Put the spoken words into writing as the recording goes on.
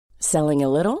Selling a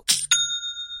little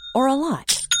or a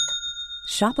lot?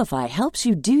 Shopify helps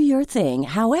you do your thing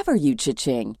however you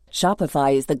cha-ching.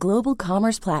 Shopify is the global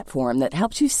commerce platform that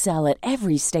helps you sell at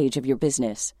every stage of your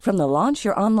business. From the launch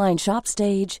your online shop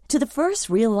stage to the first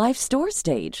real-life store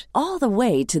stage, all the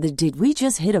way to the did we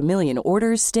just hit a million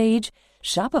orders stage.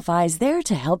 Shopify is there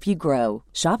to help you grow.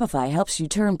 Shopify helps you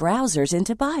turn browsers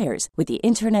into buyers with the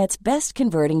internet's best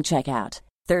converting checkout.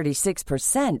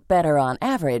 36% better on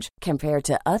average compared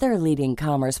to other leading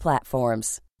commerce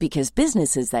platforms. Because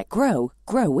businesses that grow,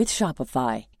 grow with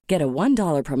Shopify. Get a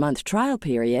 $1 per month trial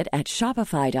period at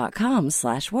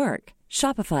shopify.com/work.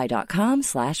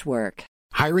 Shopify.com/work.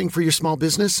 Hiring for your small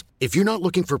business? If you're not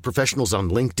looking for professionals on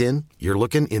LinkedIn, you're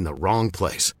looking in the wrong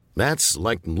place. That's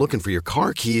like looking for your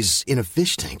car keys in a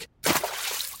fish tank.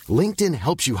 LinkedIn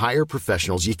helps you hire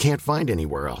professionals you can't find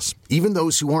anywhere else, even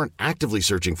those who aren't actively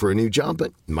searching for a new job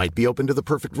but might be open to the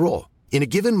perfect role. In a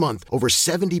given month, over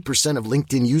 70% of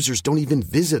LinkedIn users don't even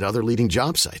visit other leading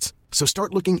job sites. So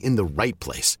start looking in the right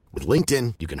place. With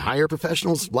LinkedIn, you can hire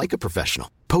professionals like a professional.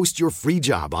 Post your free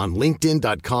job on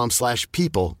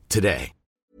linkedin.com/people today.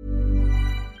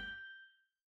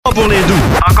 Pour les doux.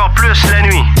 Encore plus la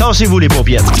nuit. Tassez-vous les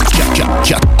paupières.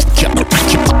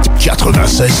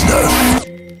 96.9.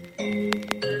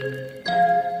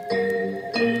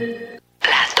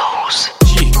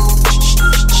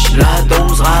 La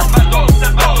dose rap. La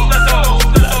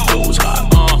dose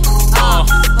rap.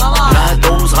 La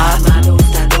dose rap.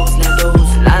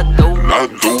 La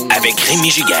dose. Avec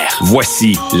Rémi Giguère.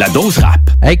 Voici la dose rap.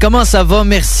 Hey, comment ça va?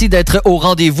 Merci d'être au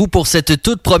rendez-vous pour cette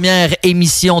toute première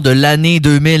émission de l'année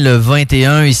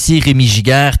 2021. Ici Rémi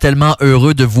Giguère, tellement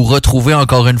heureux de vous retrouver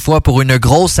encore une fois pour une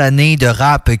grosse année de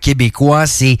rap québécois.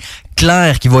 C'est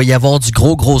clair qu'il va y avoir du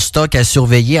gros stock à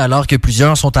surveiller alors que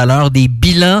plusieurs sont à l'heure des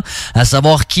bilans, à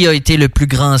savoir qui a été le plus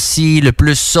grand ci, le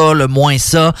plus ça, le moins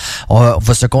ça. On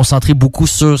va se concentrer beaucoup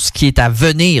sur ce qui est à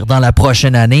venir dans la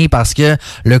prochaine année parce que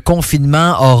le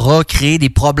confinement aura créé des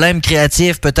problèmes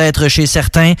créatifs peut-être chez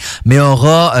certains, mais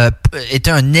aura été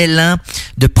un élan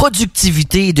de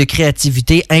productivité et de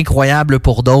créativité incroyable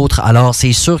pour d'autres. Alors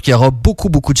c'est sûr qu'il y aura beaucoup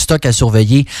de stock à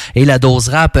surveiller et la dose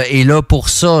rap est là pour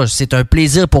ça. C'est un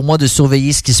plaisir pour moi de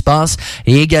surveiller ce qui se passe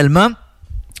et également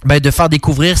de faire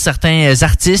découvrir certains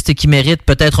artistes qui méritent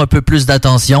peut-être un peu plus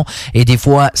d'attention et des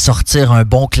fois sortir un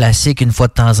bon classique une fois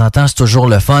de temps en temps, c'est toujours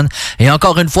le fun. Et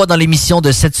encore une fois, dans l'émission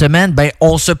de cette semaine,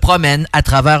 on se promène à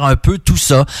travers un peu tout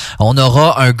ça. On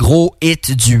aura un gros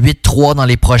hit du 8-3 dans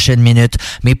les prochaines minutes.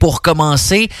 Mais pour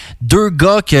commencer, deux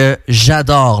gars que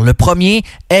j'adore. Le premier,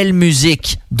 Elle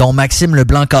Musique, dont Maxime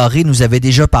Leblanc-Carré nous avait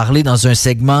déjà parlé dans un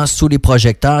segment Sous les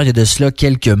projecteurs il y a de cela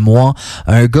quelques mois.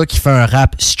 Un gars qui fait un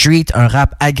rap street, un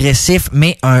rap agressif,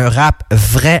 mais un rap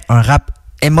vrai, un rap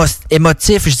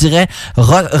émotif, je dirais,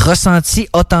 ressenti,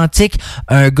 authentique.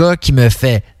 Un gars qui me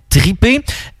fait triper.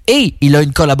 Et il a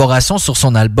une collaboration sur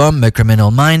son album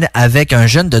Criminal Mind avec un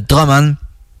jeune de Drummond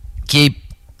qui est,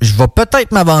 je vais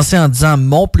peut-être m'avancer en disant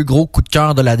mon plus gros coup de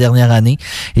cœur de la dernière année.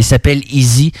 Il s'appelle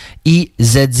Easy,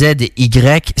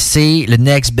 I-Z-Z-Y. C'est le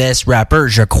next best rapper,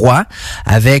 je crois,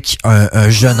 avec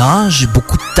un jeune âge,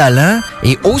 beaucoup de talent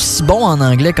et aussi bon en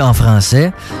anglais qu'en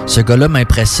français. Ce gars-là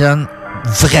m'impressionne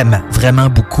vraiment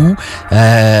beaucoup.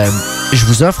 Je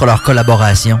vous offre leur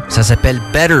collaboration. Ça s'appelle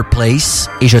Better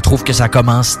Place et je trouve que ça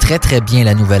commence très bien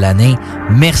la nouvelle année.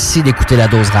 Merci d'écouter la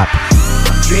dose rap.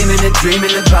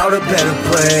 Dreaming about a better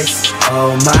place.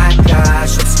 Oh my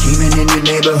gosh, I'm scheming in your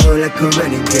neighborhood like a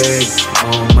renegade.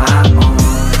 On my own.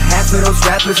 Half of those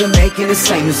rappers are making the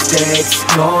same mistakes.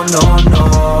 No,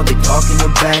 they talking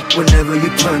your back whenever you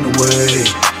turn away.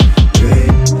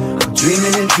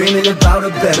 I'm dreaming about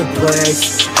a better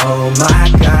place. Oh my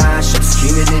gosh, I'm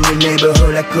scheming in your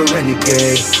neighborhood like a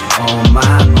renegade. On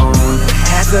my own.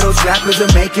 Half of those rappers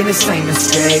are making the same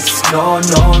mistakes. No,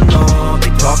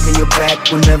 they talking your back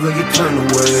whenever you turn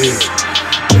away.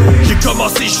 J'ai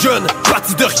commencé jeune,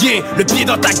 parti de rien. Le pied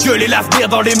dans ta gueule et l'avenir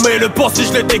dans les mains. Le passé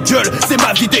je le dégueule, c'est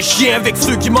ma vie de chien. Avec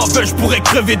ceux qui m'en veulent, je pourrais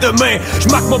crever demain. Je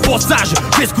marque mon passage,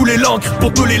 laisse couler l'encre.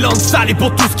 Pour tous les langues sales et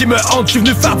pour tout ce qui me hante. Je suis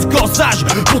venu faire du corsage,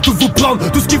 pour tout vous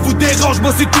prendre. Tout ce qui vous dérange,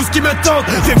 moi c'est tout ce qui me tente.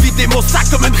 Fais vider mon sac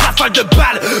comme une rafale de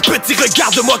balles. Petit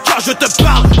regarde-moi quand je te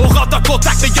parle. On rentre en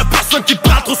contact mais y'a personne qui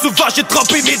parle. Trop souvent j'ai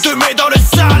trempé mes deux mains dans le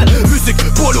sale. Musique,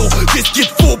 polo, qu'est-ce qu'il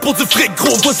te faut pour du fric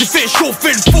gros? Vas-y fais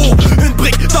chauffer le four. Une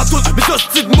brique dans toutes mes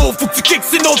hosties de mots. Faut que tu kicks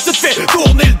sinon tu te fais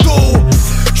tourner le dos.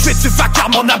 J'fais du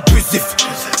vacarme en abusif.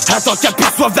 Attends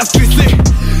qu'aperçoivent la fusée.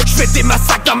 J'fais des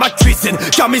massacres dans ma cuisine.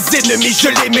 Quand mes ennemis je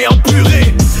les mets en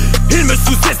purée. Ils me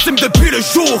sous-estiment depuis le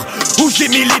jour où j'ai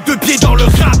mis les deux pieds dans le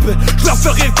rap. Je leur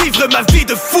ferai vivre ma vie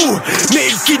de fou, mais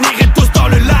ils finiraient tous dans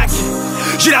le lac.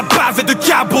 J'ai la bave de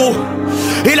cabot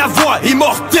et la voix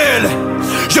immortelle.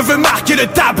 Je veux marquer le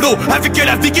tableau avec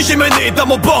la vie que j'ai menée dans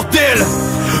mon bordel.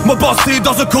 Mon passé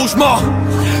dans un cauchemar,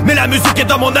 mais la musique est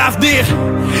dans mon avenir.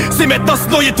 C'est maintenant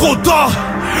sinon il est trop tard.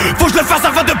 Faut que je le fasse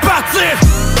avant de partir.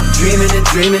 Dreaming and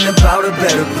dreaming about a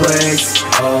better place.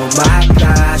 Oh my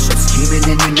gosh, I'm scheming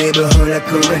in your neighborhood like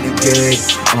a renegade.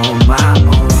 On my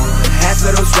own. Half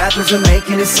of those rappers are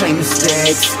making the same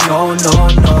mistakes. No, no,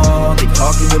 no, they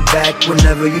talking you back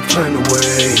whenever you turn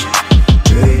away.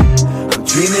 Hey. I'm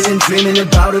dreaming and dreaming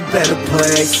about a better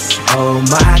place. Oh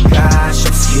my gosh,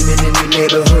 I'm scheming in your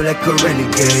neighborhood like a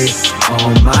renegade.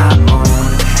 On my own.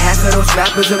 Half of those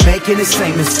rappers are making the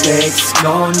same mistakes.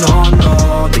 No, no,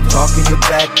 no, they talking you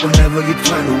back whenever you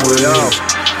turn away.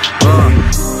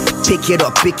 Pick it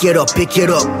up, pick it up, pick it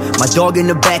up. My dog in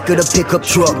the back of the pickup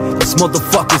truck. This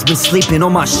motherfucker's been sleeping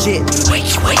on my shit.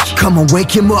 Wake, come on,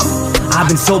 wake him up. I've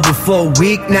been sober for a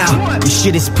week now. This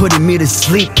shit is putting me to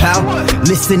sleep, pal.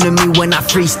 Listen to me when I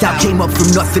freestyle. Came up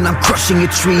from nothing, I'm crushing your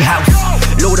treehouse.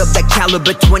 Load up that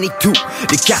caliber 22.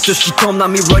 Les cartouches qui tombent dans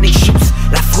mes running shoes.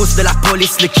 La frousse de la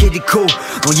police, le kid est cool.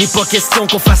 Non, y est pas question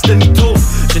qu'on fasse demi-tour.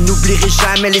 Je n'oublierai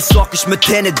jamais les soirs que je me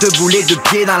tenais debout, les deux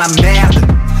pieds dans la merde.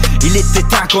 Il était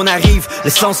temps qu'on arrive,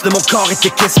 l'essence de mon corps était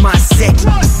quasiment à sec.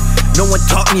 No one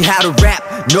taught me how to rap,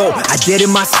 no, I did it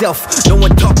myself. No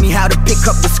one taught me how to pick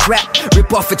up the scrap,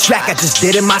 rip off a track, I just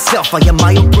did it myself. I am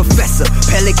my own professor,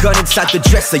 pellet gun inside the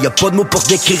dresser. Y'a pas de mots pour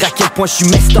décrire à quel point je suis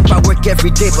messed up. I work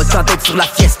every day, pas tant d'être sur la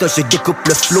fiesta. Je découpe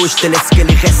le flow et je te laisse que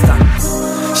les restants.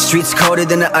 Streets colder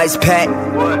than an ice pack.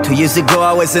 2 years ago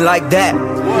I wasn't like that.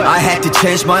 I had to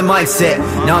change my mindset.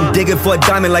 Now I'm digging for a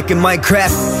diamond like in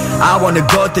Minecraft. I wanna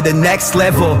go to the next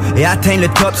level. Et atteindre le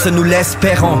top, ça nous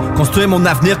l'espérons. Construire mon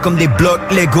avenir comme des blocs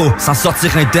Lego. S'en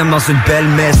sortir indemne dans une belle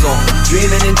maison.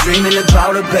 Dreaming and dreaming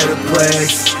about a better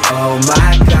place. Oh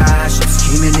my gosh, I'm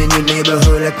scheming in your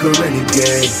neighborhood like a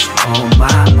renegade. On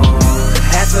my own.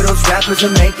 Half of those rappers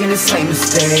are making the same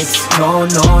mistakes. No,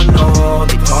 no, no,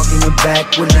 they talking you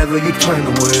back whenever you turn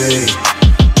away.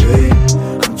 Hey.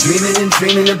 I'm dreaming and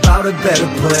dreaming about a better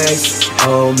place.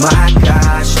 Oh my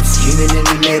gosh, I'm scheming in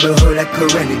your neighborhood like a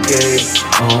renegade.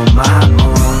 On my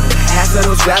own. Half of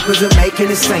those rappers are making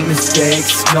the same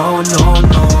mistakes. No, no,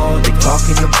 no, they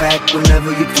talking you back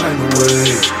whenever you turn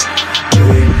away.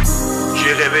 Hey.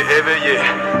 J'ai rêvé éveillé,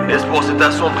 l'espoir s'est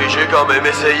assombri, j'ai quand même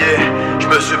essayé. Je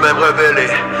me suis même rebellé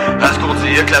à ce qu'on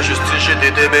dit que la justice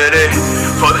j'étais démêlé.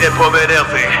 Faudrait pas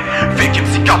m'énerver, fais qui me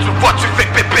dit quand tu vois tu fais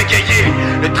que bégayer.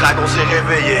 Le dragon s'est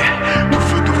réveillé, tout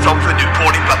feu, tout flamme venu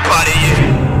pour les papas balayer.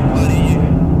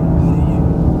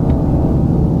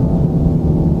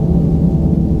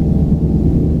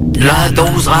 La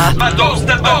dose rap. La dose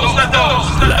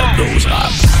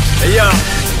rap. Hey yo,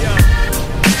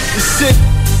 ici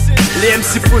les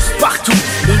MC poussent partout.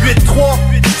 Le 8-3,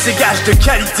 c'est gage de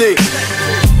qualité.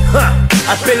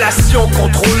 Appellation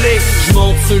contrôlée.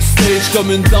 J'monte sur le stage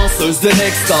comme une danseuse de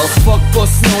l'extase. Fuck pas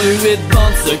sinon les 8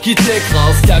 bandes ceux qui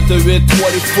t'écrasent. 4 de 8-3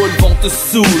 les foules vont te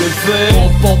soulever. On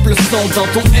pompe le son dans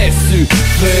ton SUV.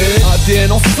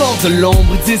 ADN on sort de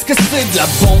l'ombre, ils disent que c'est de la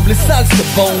bombe. Les salles se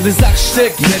bondent, les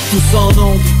architectes mettent tous en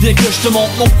ombre. Bien que je te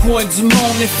montre mon coin du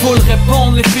monde, les foules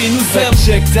répondent, les filles nous aiment.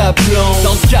 Check ta blonde.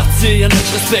 Dans le quartier y'en a que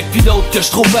je respecte pis d'autres que je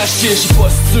trouve à chier. J'sais pas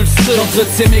si tu le sais,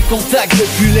 j'entretiens mes contacts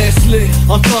depuis Leslie.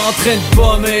 Encore en train de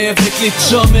bomber avec les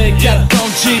chummies. 4 dans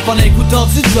le Jeep en écoutant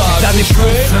du dog. T'avais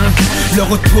le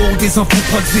retour des enfants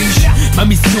prodiges. Ma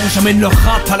mission, j'amène le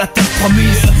rap à la terre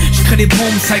promise. Je crée des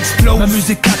bombes, ça explose. Ma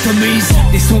musique atomise.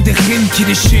 Des sons, des rimes qui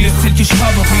déchirent, celles que je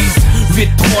favorise. 8-3,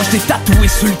 je t'ai tatoué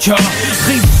sur le cœur.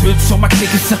 Rive sud sur ma clé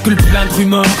qui circule plein de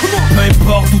rumeurs. Peu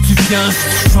importe d'où tu viens,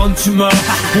 si tu chantes, tu meurs.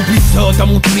 Oublie ça, dans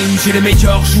mon team, j'ai les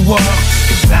meilleurs joueurs.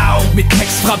 Mes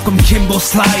textes frappent comme Kimbo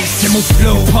Slice. C'est mon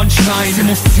flow, punchline, c'est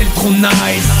mon style trop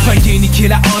nice. Failliez niquer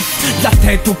la honte, de la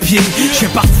tête aux pieds. J'fais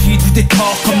partie du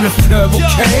décor comme le fleuve, ok.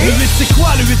 Le 8 c'est quoi?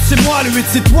 Le 8 c'est moi, le 8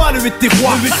 c'est toi, le 8 t'es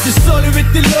roi. Le 8 c'est ça, le 8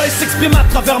 t'es là et s'exprime à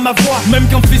travers ma voix. Même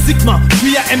quand physiquement, je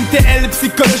suis à MTL,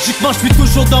 psychologiquement, je suis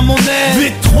toujours dans mon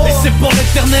aile. 8-3, et c'est pour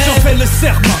l'éternel. J'en fais le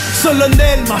serment,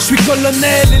 solennellement, je suis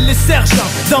colonel et les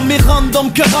sergents. Dans mes rangs, dans mon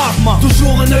cœur rarement.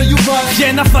 Toujours un œil ouvert,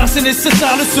 rien à faire, c'est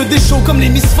nécessaire. Le ceux des shows comme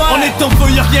l'hémisphère. On est en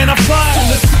feu, y'a rien à faire.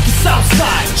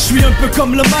 Southside. J'suis un peu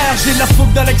comme le maire, j'ai la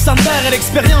fougue d'Alexander et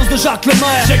l'expérience de Jacques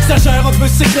Lemaire. J'exagère un peu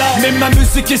c'est clair, mais ma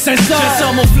musique est sincère. Je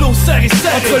sens mon flow serré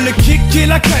entre le kick et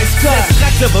la caisse claire. Cette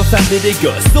track là va faire des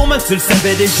dégâts, sûrement que tu le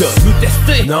savais déjà. Nous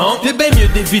tester, non, t'es bien mieux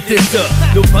d'éviter ça.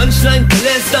 Nos punchlines te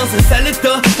laissent dans un sale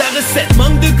état. Ta recette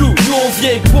manque de goût, nous on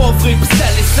vient poivrer pis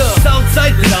saler ça.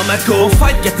 Southside t'es dans ma cour,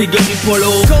 fight catégorie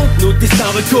polo. Contre nous t'es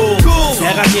sans recours,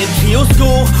 sert à rien de crier au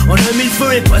secours. On a mis le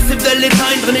feu, impossible de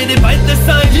l'éteindre, on est des bêtes de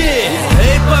sang. Yeah,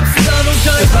 hip-hop c'est dans nos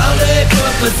gens. Je parle de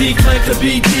hip-hop, vas-y craque le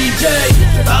beat DJ.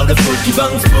 Je parle de foot qui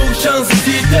bounce pour chance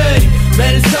d'idée.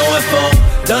 Mets le son à fond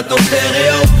dans ton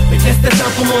stéréo. Mais qu'est-ce que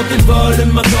t'attends pour monter le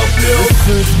volume encore plus haut? Au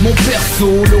feu de mon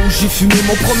perso, là où j'ai fumé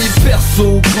mon premier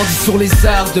perso. Grandi sur les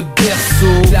arts de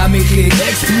berceau. L'Amérique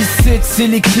explicite, c'est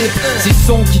l'équipe. C'est le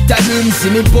son qui t'allume,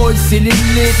 c'est mes boys, c'est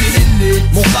l'élite.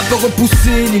 Mon rap a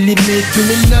repoussé les limites.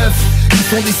 2009,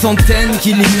 ils sont des centaines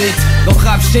qui l'imitent. Dans le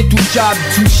rap j'étais touchable,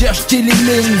 tu me cherches,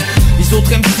 t'élimines. Les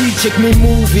autres MC check mes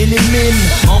moves et les mines.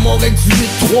 En mon règle du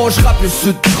 8-3, j'rappe le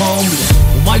sud tremble.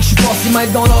 Au mic j'suis passé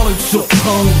maître dans l'or et de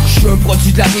surprendre. J'suis un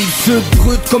produit de la rive sud,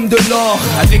 brut comme de l'or.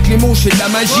 Avec les mots j'fais de la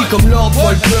magie comme Lord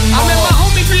Voldemort. I remember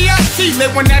homie B.I.C.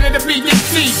 lit one out of the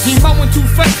BDC. He mowing too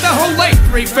fast, the whole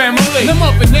A3 family. Them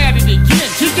up and at it again,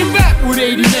 kicking back with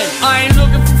 88. I ain't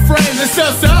looking for friends, it's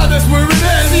outside, that's where it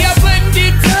is. See, I put in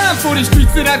good time for these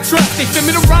streets that I trust. They send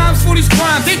me the rhymes for these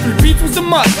crimes, they 3 beats was a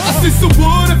must. I said, so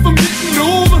what if I'm getting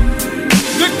over?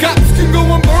 The cops can go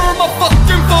and burn my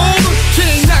fucking folder.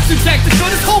 King knocks and tactical,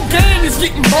 this whole gang is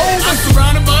getting bold. I'm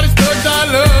surrounded by these thugs I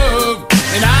love,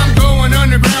 and I'm going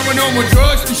underground with no more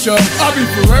drugs to shove. I'll be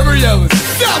forever yelling,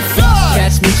 Southside!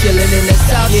 Catch me chillin' in the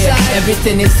Southside. Yeah,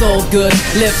 everything is all good,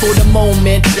 live for the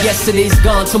moment. Yesterday's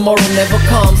gone, tomorrow never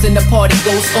comes, and the party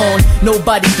goes on,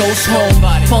 nobody goes home.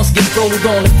 Punks get rolled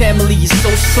on, the family is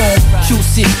so strong.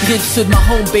 QC, Rive Sud, my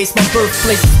home base, my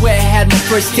birthplace is where I had my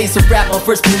first taste of rap, my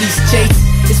first police chase.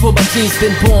 It's where my dreams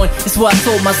been born. It's where I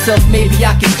told myself maybe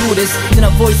I can do this. Then a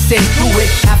voice said do it.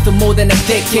 After more than a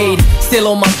decade, still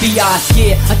on my BI.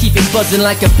 Yeah, I keep it buzzing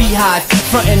like a beehive.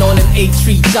 Frontin' on them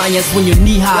A3 giants when you're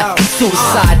knee high.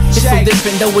 Suicide, it's so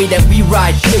different the way that we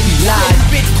ride. Here we live.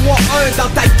 8-3-1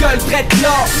 dans ta gueule, prête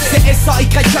là. C'est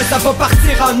S-A-Y, ça va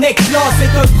partir en éclat.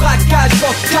 C'est un braquage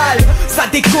vocal. Ça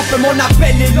découpe, mon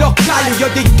appel est local. Y'a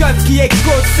des gueules qui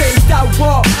écoutent, c'est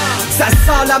Dawa. Ça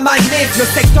sent la manif, le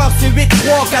secteur c'est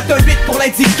 8-3. 4-8 pour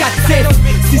l'indicatif.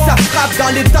 Si ça frappe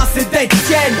dans les dents c'est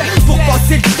d'Étienne. Pour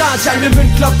passer le temps j'allume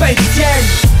une clope indienne.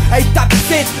 Hey ta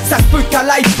petite, ça se peut qu'elle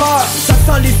aille peur. Ça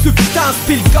sent les substances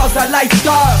pis le gaz à lighter.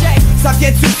 Ça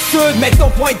vient du sud, mais ton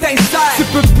point d'insert. Tu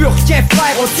peux plus rien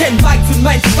faire, on tient une vague d'une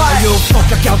main de fer. Yo, fuck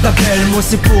la carte d'appel, moi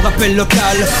c'est pour appel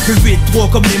local. Le 8-3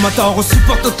 comme les moteurs, on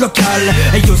supporte notre local.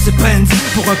 Hey yo, c'est Benz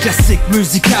pour un classique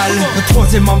musical. Le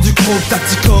 3e membre du groupe,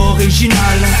 Tactica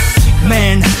original.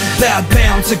 Man, bad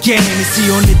bounce again. Ici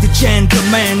on est des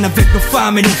gentlemen avec nos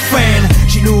femmes et nos fans.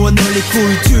 Chez nous on a les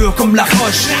couilles dures comme la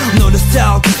roche. On a le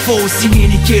style qu'il faut signer,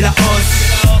 niquer la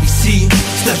hausse. Ici,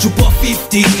 ça joue pas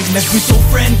 50, mais plutôt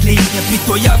friendly,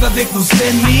 impitoyable avec nos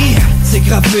ennemis. C'est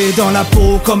gravé dans la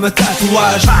peau comme un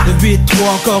tatouage. Le 8-3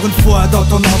 encore une fois dans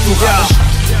ton entourage.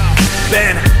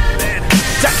 Ben,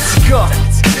 Tactica,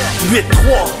 8-3,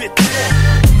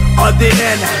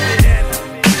 ADN,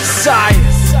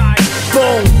 Size,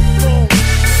 Bon,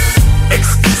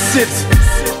 explicite,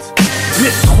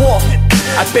 8-3,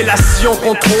 appellation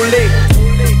contrôlée.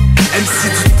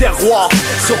 MC du terroir,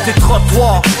 sur tes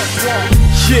trottoirs.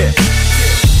 Yeah.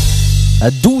 À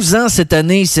 12 ans cette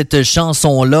année, cette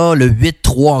chanson-là, le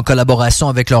 8-3 en collaboration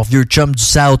avec leur vieux chum du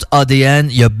South, ADN.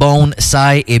 Il y a Bone,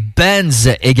 Sai et Benz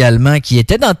également qui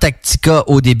étaient dans Tactica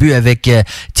au début avec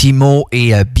Timo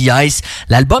et B-Ice.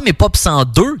 L'album est Pop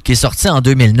 102 qui est sorti en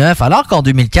 2009, alors qu'en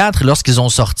 2004, lorsqu'ils ont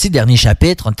sorti Dernier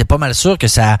Chapitre, on était pas mal sûr que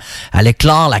ça allait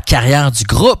clore la carrière du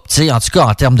groupe, tu sais, en tout cas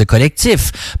en termes de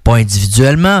collectif, pas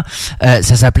individuellement.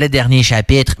 Ça s'appelait Dernier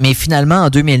Chapitre, mais finalement en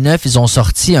 2009, ils ont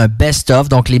sorti un best-of,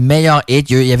 donc les meilleurs hits.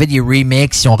 Il y avait des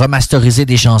remixes, ils ont remasterisé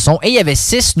des chansons et il y avait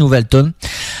 6 nouvelles tunes,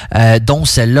 dont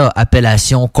celle-là,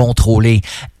 Appellation contrôlée.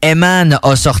 Eman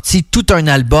a sorti tout un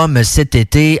album cet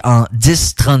été en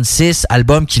 10-36,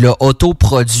 album qu'il a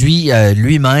autoproduit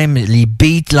lui-même, les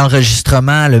beats,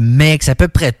 l'enregistrement, le mix, à peu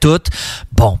près tout.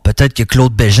 Bon, peut-être que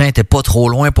Claude Bégin était pas trop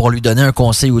loin pour lui donner un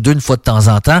conseil ou deux une fois de temps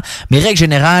en temps, mais règle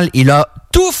générale, il a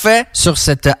tout fait sur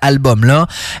cet album-là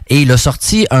et il a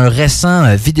sorti un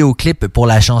récent vidéoclip pour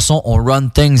la chanson On Run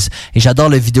Things et j'adore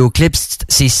le vidéoclip.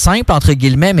 C'est simple entre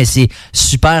guillemets, mais c'est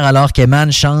super alors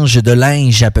qu'Eman change de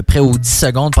linge à peu près aux 10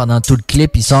 secondes monde pendant tout le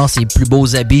clip. Il sort ses plus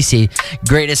beaux habits, ses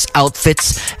greatest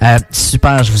outfits.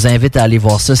 Super, je vous invite à aller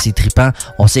voir ça, c'est trippant.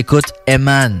 On s'écoute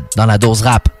Eman dans la dose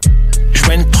rap. Je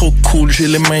viens trop cool, j'ai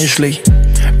les mains gelées.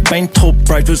 Ben trop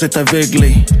bright, vous êtes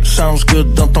aveuglés. Sounds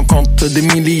good dans ton compte des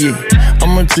milliers. On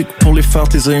me dit que pour les faire,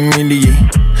 t'es humilié.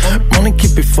 Mon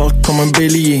équipe est forte comme un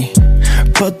bélier.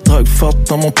 Pas de drogue forte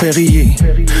dans mon Perrier.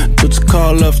 Tout du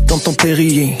call off dans ton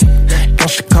Perrier. Quand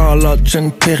je call out, j'ai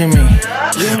une périmée.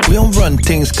 We on run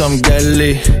things comme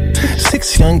Galilée.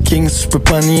 Six young kings, tu peux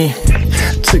pas nier.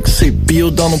 Tu sais que c'est bio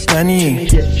dans nos paniers.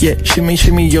 Yeah,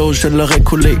 shimmy yo, je l'aurais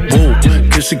coulé. Oh,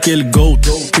 que c'est qu'il goat,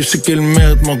 que c'est qu'il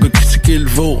mérite, mon gars, que c'est qu'il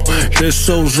vaut. Je laisse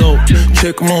aux autres,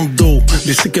 check mon dos.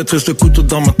 Les cicatrices de couteau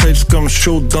dans ma tête, c'est comme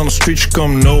chaud. Dans le street, j'suis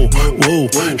comme no. Wow,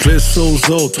 je laisse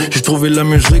aux autres. J'ai trouvé la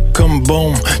musique comme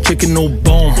bombe. Check it nos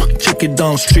bombes, check it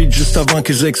dans le street juste avant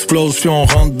qu'ils explosent. Puis on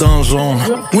rentre dans zone.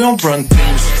 We don't run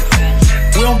things.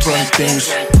 We don't run things.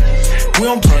 We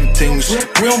don't run things.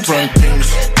 We don't run things.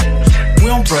 We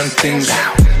don't run things.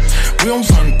 We don't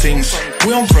run things.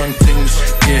 We don't run things.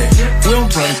 Yeah. We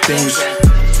don't run things.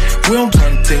 We don't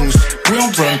run things. We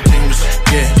don't run things.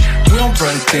 Yeah. We don't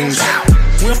run things.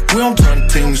 We don't run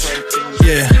things.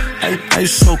 Yeah. Hey,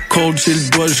 so cold, j'ai le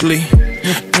doigt gelé.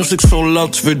 Music so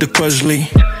loud, tu veux de quoi geler.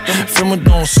 Fais-moi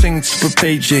donc signe, tu peux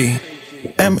payer.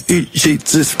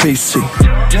 M-U-G-10 PC.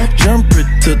 J'ai un peu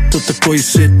de tout à quoi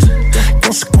ici.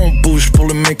 Quand c'est qu'on bouge pour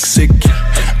le Mexique.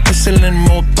 C'est le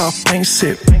mot par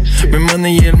principe. Mais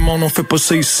money et le monde, on fait pas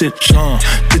ça ici. Genre,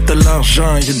 t'es à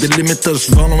l'argent, y'a des limites à se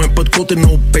vendre. On met pas de côté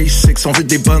nos basics. On veut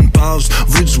des bonnes bases,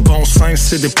 on veut du bon sens.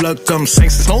 C'est des plugs comme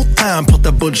 5, c'est no time pour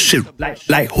ta bullshit.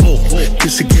 Like, oh, qui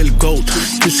c'est qu'il goat?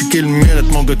 Qui c'est qu'il mérite,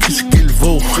 mon gars? Qui c'est qu'il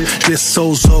vaut? Je laisse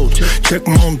aux autres, check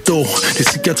mon dos. Les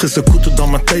cicatrices de couteau dans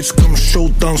ma tête, c'est comme chaud.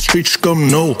 Dans le street, j'suis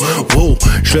comme no. Wow,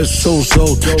 je laisse aux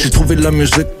autres. J'ai trouvé de la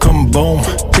musique comme bombe.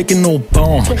 Taking no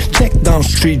bomb. Check dans le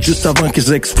street juste avant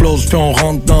qu'ils explosent. Puis on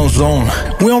rentre dans zone.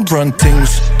 We don't run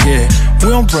things, yeah. We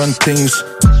don't run things.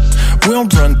 We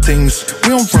don't run things. We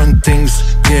don't run things,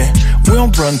 yeah. We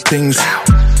don't run things.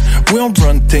 We don't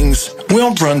run things. We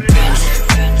don't run things.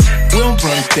 We don't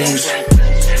run things.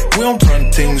 We don't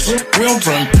run things. We don't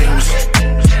run things.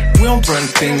 We don't run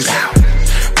things.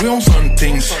 We don't run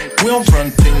things. We don't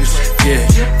run things. Yeah.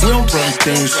 We don't run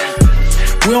things.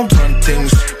 We don't run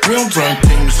things. We don't run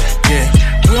things. Yeah.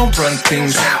 We don't run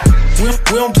things. We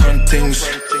don't run things.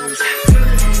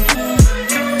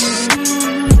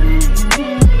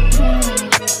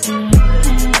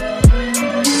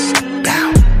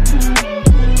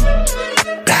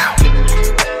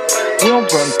 We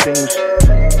don't run things.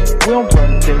 We don't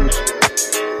run things.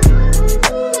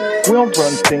 We don't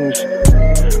run things.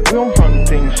 We don't run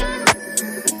things.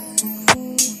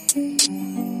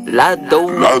 La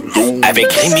dose.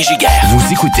 Avec Rémi Giguère.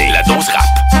 Vous écoutez La Dose Rap.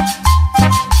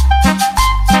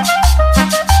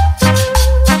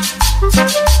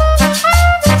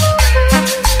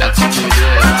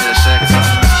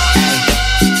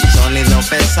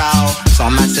 Son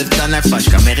massif donne un punch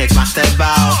comme Eric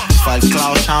Martelbao.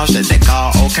 Folklore change de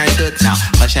décor, aucun doute, non.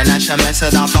 Prochain achat, mets ça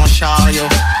dans ton chariot.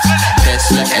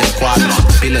 Teste le escadron,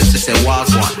 puis là tu sais walk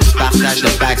one. Partage le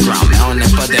background, mais on n'est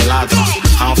pas des ladrons.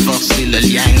 Renforcer le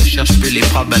lien, cherche plus les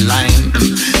problèmes.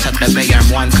 Ça te réveille un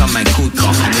moine comme un coup de con.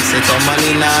 Allez, c'est ton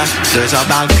Molina, 2 heures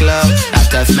dans le club. La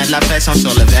teuf met de la pression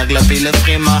sur le verglas puis le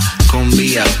prima.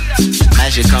 Cumbia,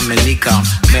 magique comme une licorne.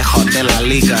 Mejor de la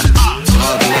liga,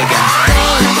 drogue liga.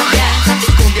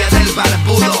 Cumbia del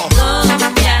barbudo,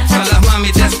 para las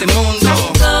mami de este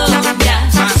mundo.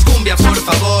 Más cumbia por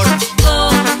favor,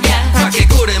 pa' que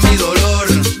cure mi dolor.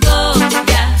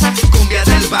 Cumbia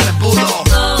del barbudo,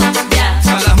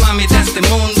 para las mami de este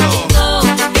mundo.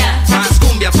 Más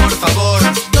cumbia por favor,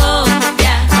 pa'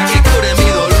 que cure mi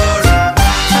dolor.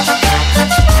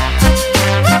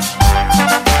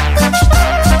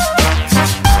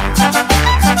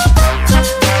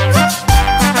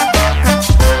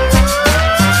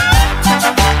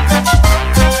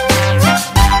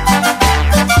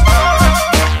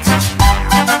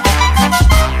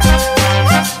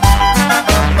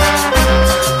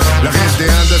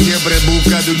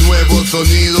 De un nuevo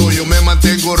sonido, yo me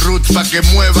mantengo roots pa' que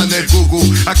muevan el cucú.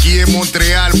 Aquí en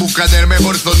Montreal buscan el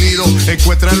mejor sonido,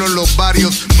 encuéntralo en los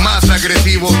barrios más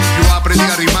agresivos. Yo aprendí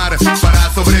a rimar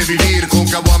para sobrevivir, con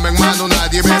caguama en mano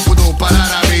nadie me pudo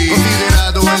parar a mí.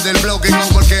 Considerado el del bloque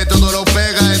como el que todo lo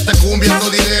pega, esta cumbia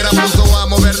sonidera puso a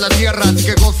mover la tierra, así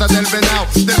que goza del venado,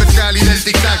 del mezcal y del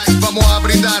tic-tac. Vamos a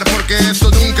brindar porque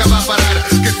esto nunca va a parar,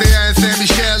 que sea en Saint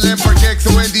Michel, en Parkex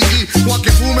o en DG, o a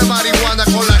que fume marihuana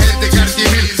con la gente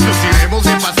Cartier. Nos iremos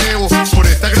de paseo por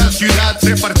esta gran ciudad,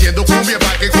 repartiendo cumbia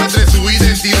para que encuentre su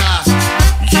identidad.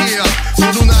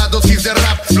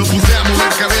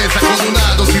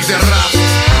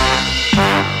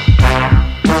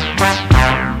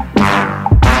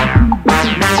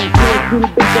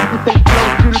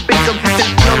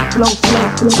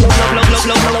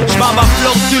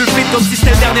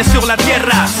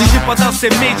 pendant ces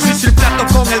mix, je suis sur le plateau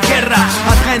con el guerra.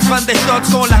 En train de prendre des shots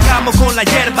con la cama o con la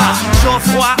hierba. Yo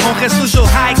froid, on reste toujours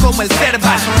high como el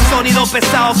cerval. Sonido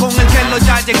pesado con el que lo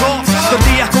ya llegó.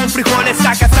 Tortillas con frijoles,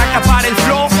 saca para el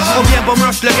flow. On vient bon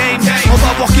rush le game, on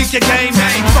va voir kick your game.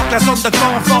 Fuck la zone de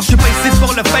confort, je suis pas ici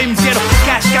pour le fame. Quiero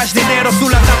cash, dinero, sous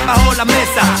la tapa bajo la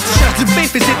mesa. Cherche du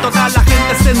beef y si toda la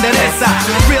gente se endereza.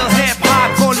 Real hip hop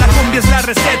con la cumbia es la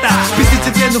receta. Y si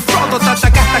te tiene un frodo, te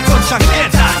atacaste con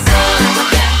chaquetas.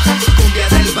 Cumbia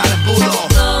del barbudo,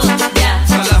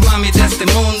 para las mami de este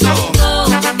mundo.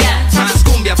 Más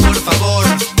cumbia por favor,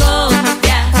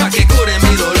 pa' que cure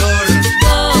mi dolor.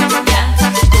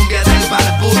 Cumbia del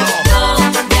barbudo,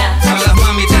 para las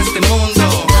mami de este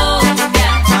mundo.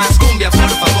 Más cumbia por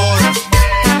favor.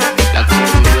 La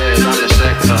cumbia dans le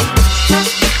secteur.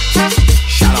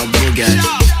 Shout out Bouguet,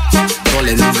 pour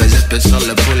les nouvelles épées sur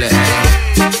le poulet.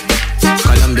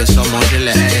 Colombia sur mon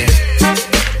gilet.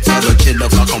 Todo chido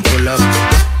quand on pull up.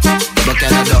 Bon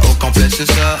Canada au complet c'est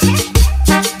ça.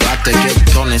 Pas te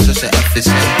guide tourner ça c'est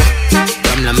officiel.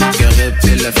 Comme la marguerite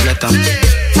et le flétan.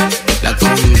 La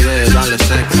cumbia dans le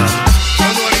secteur.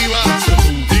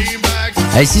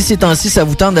 Hey, si ces temps-ci, ça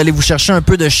vous tente d'aller vous chercher un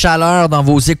peu de chaleur dans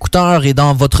vos écouteurs et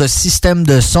dans votre système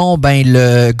de son, ben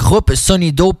le groupe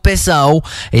Sonido Pesao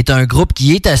est un groupe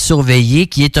qui est à surveiller,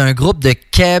 qui est un groupe de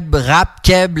keb, rap,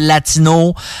 keb,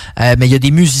 latino, mais il y a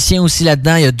des musiciens aussi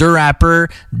là-dedans, il y a 2 rappers,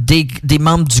 des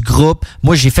membres du groupe.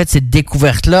 Moi, j'ai fait cette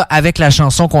découverte-là avec la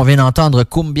chanson qu'on vient d'entendre,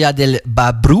 Cumbia del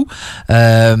Babru,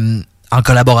 en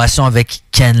collaboration avec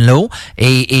Ken Lo,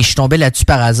 et je suis tombé là-dessus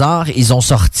par hasard. Ils ont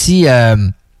sorti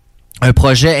un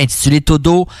projet intitulé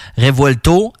Todo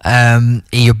Revuelto, et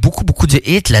il y a beaucoup de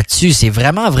hits là-dessus. C'est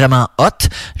vraiment hot.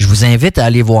 Je vous invite à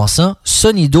aller voir ça.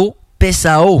 Sonido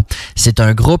Pesao, c'est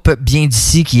un groupe bien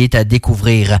d'ici qui est à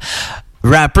découvrir.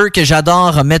 Rapper que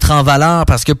j'adore mettre en valeur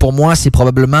parce que pour moi, c'est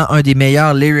probablement un des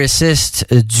meilleurs lyricistes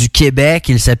du Québec.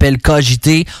 Il s'appelle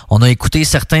KJT. On a écouté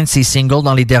certains de ses singles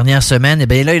dans les dernières semaines. Et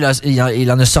bien là,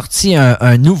 il en a sorti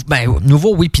un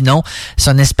nouveau oui pis non. C'est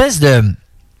une espèce de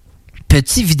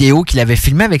petit vidéo qu'il avait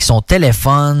filmé avec son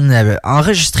téléphone,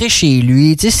 enregistré chez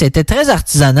lui. Tu sais, c'était très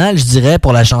artisanal, je dirais,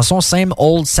 pour la chanson Same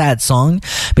Old Sad Song.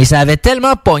 Mais ça avait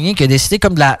tellement pogné qu'il a décidé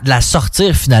comme de la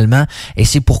sortir finalement. Et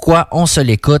c'est pourquoi on se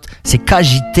l'écoute. C'est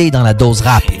KJT dans la dose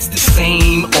rap. It's the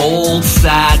same old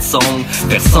sad song.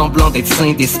 Faire semblant d'être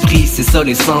saint d'esprit, c'est ça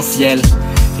l'essentiel.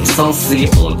 Insensé,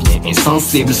 on devient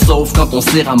insensible, sauf quand on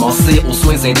s'est ramassé aux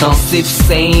soins intensifs.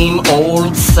 Same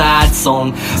old sad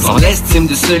song. Sans l'estime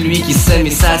de celui qui s'aime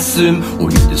et s'assume. Au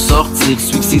lieu de sortir,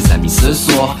 suivre ses amis ce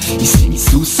soir, il s'est mis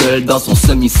sous-sol dans son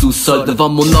semi-sous-sol devant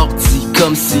mon ordi,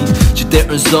 comme si j'étais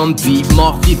un zombie,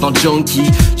 mort vivant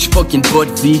junkie. J'suis fucking pas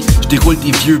de vie, j'déroule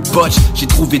des vieux botches. J'ai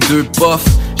trouvé 2 puffs,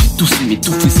 j'ai toussé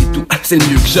m'étouffer, c'est tout, c'est le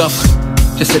mieux que j'offre.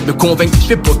 J'essaie de me convaincre que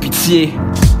j'fais pas pitié,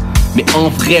 mais en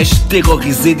vrai, je suis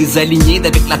terrorisé, désaligné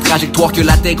avec la trajectoire que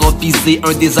la Terre a visée.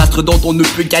 Un désastre dont on ne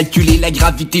peut calculer la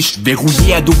gravité. Je suis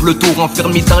verrouillé à double tour,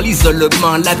 enfermé dans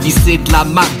l'isolement. La vie c'est de la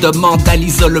marque de mental,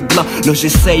 isole blanc. Là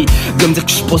j'essaye de me dire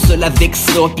que je suis pas seul avec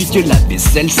ça, puis que la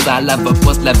vaisselle sale, elle va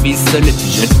pas se laver seule. Et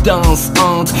puis je danse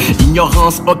entre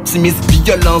ignorance, optimisme,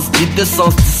 violence, vide de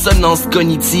sens, dissonance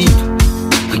cognitive.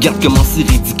 Regarde comment c'est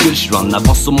ridicule, je suis en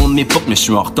avance sur mon époque, mais je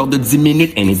suis en retard de 10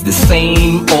 minutes. And it's the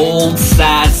same old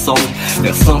sad song.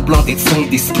 Faire semblant d'être saint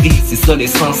d'esprit, c'est ça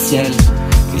l'essentiel.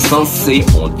 Insensé,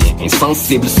 on devient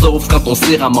insensible, sauf quand on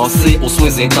s'est ramassé aux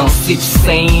soins intensifs.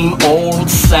 Same old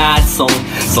sad song.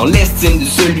 Sans l'estime de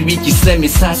celui qui s'aime et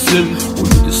s'assume. Au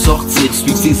lieu de sortir,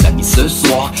 suivre ses amis ce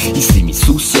soir, il s'est mis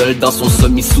sous-sol dans son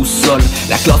semi-sous-sol.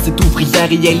 La classe est ouvrière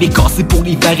et elle est cassée pour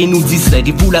l'hiver. Et nous dit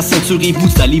serrez-vous la ceinture et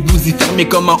vous allez vous y fermer.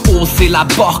 Comment hausser la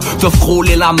barre, te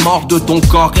frôler la mort de ton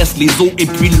corps. Reste les os et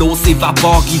puis l'eau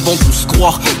s'évapore. Ils vont tous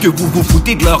croire que vous vous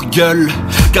foutez de leur gueule,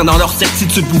 quand dans leur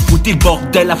certitude vous foutez le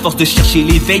bordel. À force de chercher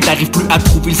l'éveil, t'arrives plus à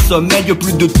trouver le sommeil. Y'a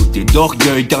plus de doute et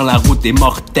d'orgueil quand la route est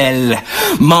mortelle.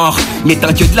 Mort, mais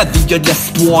tant que de la vie, y'a de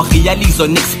l'espoir. Réalise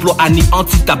un exploit,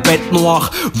 anéantis ta bête noire.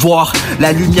 Voir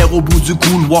la lumière au bout du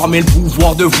couloir, mais le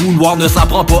pouvoir de vouloir ne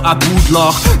s'apprend pas à bout de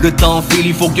l'or. Le temps file,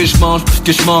 il faut que je mange,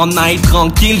 que je m'en aille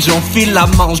tranquille. J'enfile la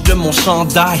manche de mon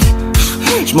chandail.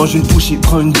 Je mange une bouchée,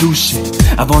 prends une douche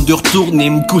avant de retourner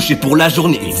me coucher pour la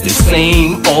journée. It's the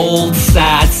same old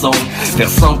sad song. Faire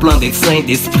semblant d'être saint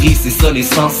d'esprit, c'est ça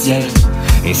l'essentiel.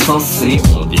 Insensé,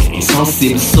 on devient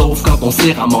insensible, sauf quand on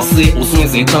s'est ramassé aux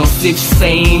soins intensifs.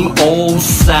 Same old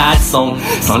sad song.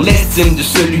 Sans l'estime de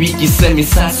celui qui s'aime et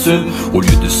s'assume. Au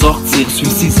lieu de sortir,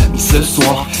 suivre ses amis ce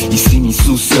soir, il s'est mis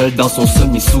sous-sol dans son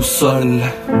semi-sous-sol.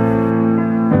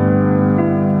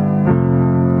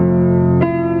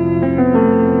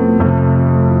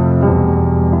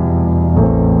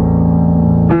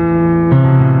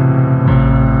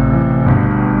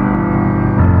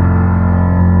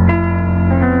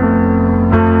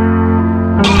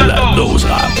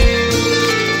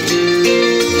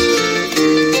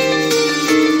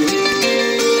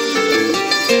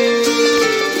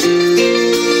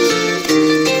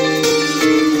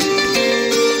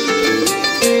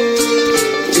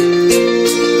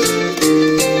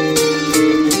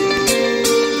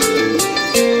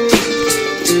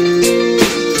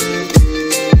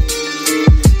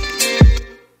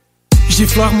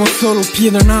 J'effleure mon sol au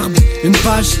pied d'un arbre. Une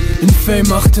page, une feuille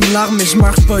morte, une larme. Mais je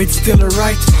meurs pas, it's still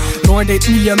alright. Loin d'être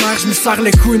millionnaire, je me serre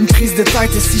les coups, une prise de tête.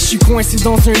 Et si je suis coincé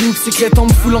dans un loop, c'est que le temps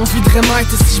me fout l'envie de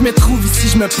remettre. Et si je me trouve ici,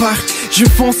 je me perds. Je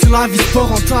fonce sur la vie, c'est pas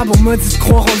rentable. On m'a dit de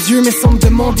croire en Dieu, mais sans me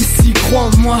demander s'il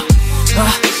croit en moi.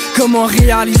 Comment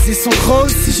réaliser son rôle?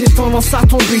 Si j'ai tendance à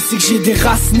tomber, c'est que j'ai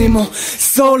déraciné mon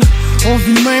soul. On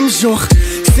vit le même jour,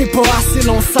 c'est pas assez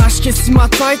long. Sache que si ma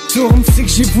tête tourne, c'est que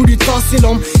j'ai voulu tasser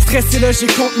l'ombre. Stressé là, j'ai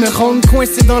compte me rendre.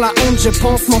 Coincé dans la honte, je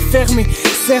pense m'enfermer.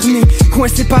 Cerné,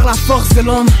 coincé par la force de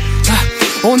l'homme.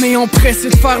 On est empressé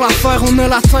de faire l'affaire. On a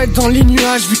la tête dans les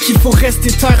nuages, vu qu'il faut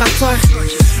rester terre à terre.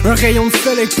 Un rayon de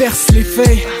soleil perce les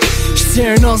feuilles.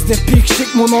 J'tiens un os de pique, j'sais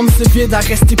que mon âme se vide à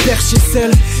rester perché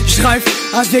seul. J'rêve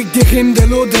avec des rimes de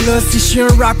l'au-delà. Si j'suis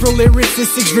un rapper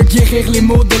lyriciste, c'est que j'veux guérir les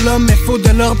mots de l'homme. Mais faut de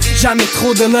l'ordre, jamais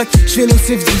trop de luck. J'fais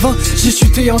l'ossif du vent, j'ai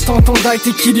chuté en tentant d'être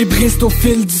équilibriste au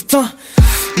fil du temps.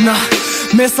 Nah,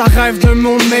 mais ça rêve d'un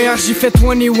monde meilleur. J'ai fait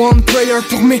 21 prayer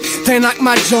pour m'éteindre avec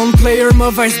ma John Player.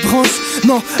 Mauvaise branche,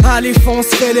 non, allez fonce.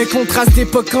 Fais le contraste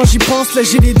d'époque quand j'y pense. Là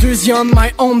j'ai les deux yeux on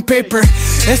my own paper.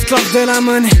 Esclave de la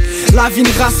monnaie, la vie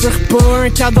ne rassure pas. Un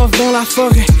cadavre dans la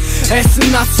forêt, est-ce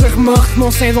une nature morte? Mon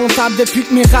sein indomptable depuis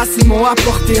que mes racines m'ont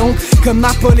apporté honte. Comme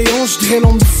Napoléon, j'dirais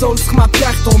l'ombre du sol sur ma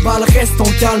pierre tombale, restons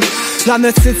calme. La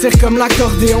note s'étire comme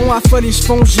l'accordéon, affolé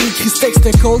j'fonce, j'ai écrit ce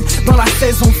texte cold dans la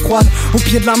saison froide, au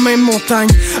pied de la même montagne.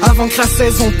 Avant que la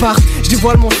saison parte,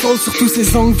 j'dévoile mon soul sur tous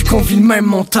ces angles vu qu'on vit le même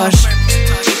montage.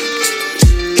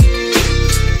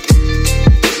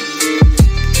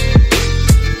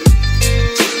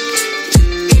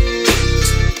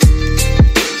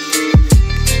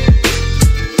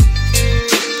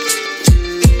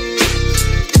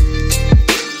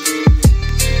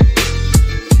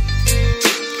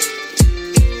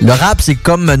 Le rap, c'est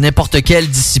comme n'importe quelle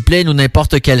discipline ou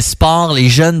n'importe quel sport. Les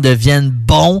jeunes deviennent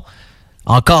bons,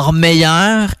 encore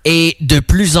meilleurs et de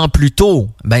plus en plus tôt.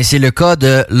 Ben, c'est le cas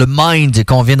de Le Mind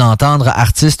qu'on vient d'entendre,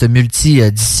 artiste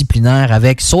multidisciplinaire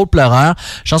avec Soul Pleureur.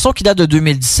 Chanson qui date de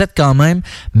 2017 quand même,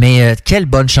 mais quelle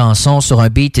bonne chanson sur un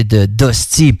beat de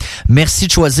Dusty. Merci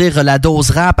de choisir la dose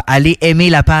rap. Allez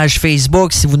aimer la page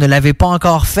Facebook si vous ne l'avez pas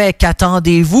encore fait.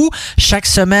 Qu'attendez-vous? Chaque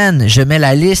semaine, je mets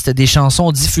la liste des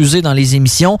chansons diffusées dans les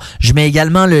émissions. Je mets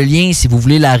également le lien si vous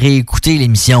voulez la réécouter,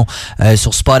 l'émission,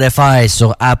 sur Spotify,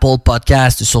 sur Apple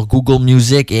Podcast, sur Google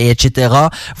Music, et etc.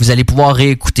 Vous allez pouvoir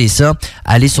réécouter ça.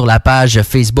 Allez sur la page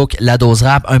Facebook La Dose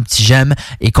Rap, un petit j'aime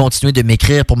et continuez de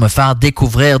m'écrire pour me faire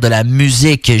découvrir de la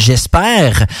musique.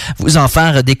 J'espère vous en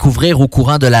faire découvrir au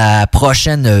courant de la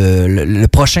prochaine, le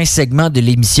prochain segment de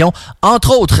l'émission,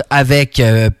 entre autres avec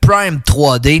Prime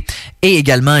 3D et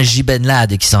également J. Ben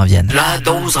Lad qui s'en viennent. La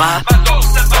Dose Rap.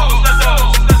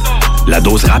 La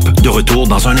Dose Rap, de retour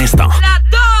dans un instant.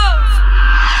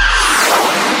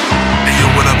 Hey yo,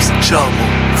 what up, c'est Charmo.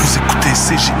 Vous écoutez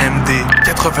CJMD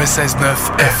 96.9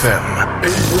 FM.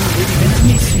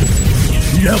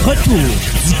 Le retour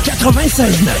du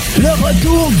 96.9. Le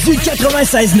retour du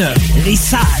 96.9. Les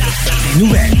salles des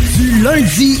nouvelles. Du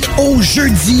lundi au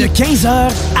jeudi de 15h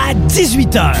à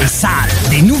 18h. Les salles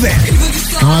des nouvelles.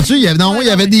 Comment-tu? Il y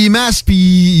avait des masques, puis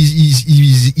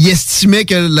il estimait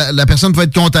que la personne pouvait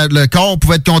être le corps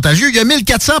pouvait être contagieux. Il y a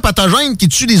 1400 pathogènes qui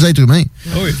tuent des êtres humains.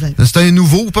 Oui. C'est un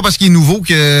nouveau, pas parce qu'il est nouveau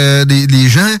que les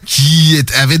gens qui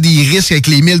avaient des risques avec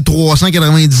les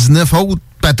 1399 autres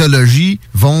pathologies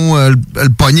vont le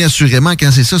pogner assurément quand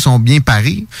c'est ça, sont bien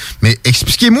parés. Mais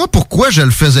expliquez-moi pourquoi je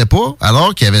le faisais pas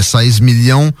alors qu'il y avait 16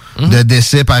 millions de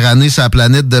décès par année sur la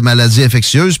planète de maladies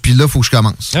infectieuses, puis là, il faut que je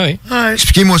commence. Ah oui.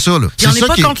 Expliquez-moi ça, là. C'est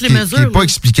ça qui est pas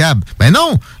explicable. Ben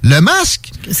non, le masque...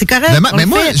 C'est correct. Mais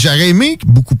moi, j'aurais aimé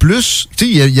beaucoup plus... Tu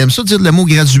sais, il aime ça dire le mot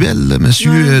graduel, là,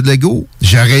 monsieur Legault.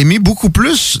 J'aurais aimé beaucoup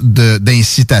plus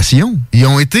d'incitation. Ils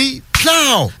ont été...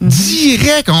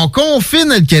 direct, on confine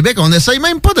le Québec. On n'essaye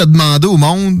même pas de demander au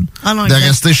monde de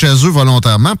rester chez eux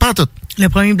volontairement. Pas tout. Le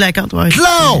premier blackout, ouais.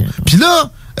 Puis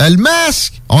là, le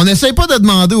masque, on n'essaye pas de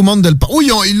demander au monde de le...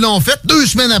 Oui, ils l'ont fait 2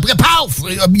 semaines après. Paf!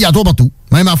 Obligatoire partout.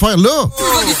 Même affaire là. Tout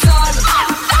le monde veut du sol.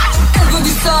 Elle veut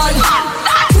du sol.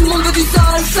 Tout le monde veut du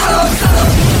sol.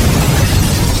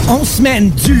 On semaine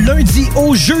du lundi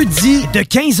au jeudi de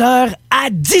 15h à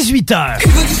 18h. Elle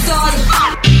veut du sol.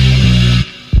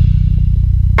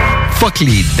 Fuck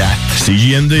les dates. C'est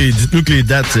JMD, dites-nous que les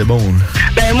dates, c'est bon.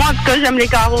 Ben moi, en tout cas, j'aime les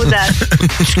carreaux dates.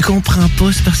 Je comprends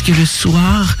pas, c'est parce que le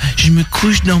soir, je me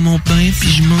couche dans mon bain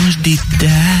puis je mange des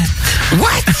dates.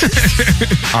 What?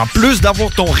 En plus d'avoir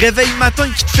ton réveil matin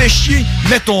qui te fait chier,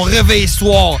 mets ton réveil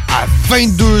soir à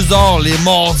 22h les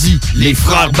mardis. Les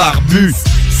frères barbus.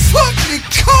 Fuck les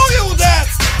carreaux dates!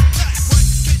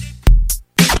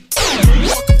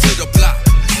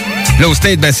 Là, au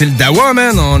State, ben, c'est le Dawa,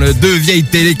 man. On a 2 vieilles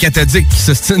télé cathodiques qui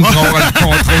s'ostinent pour avoir le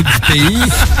contrôle du pays.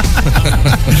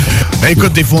 Ben,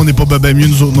 écoute, des fois, on n'est pas ben mieux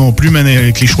nous autres non plus, mais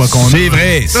avec les choix qu'on a. C'est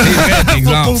vrai, par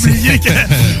exemple. Faut pas oublier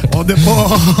qu'on n'est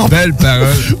pas... Belle parole.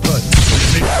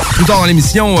 Plus tard dans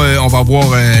l'émission, on va voir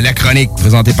la chronique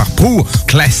présentée par Pro.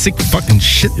 Classic fucking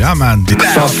shit. Yeah, man.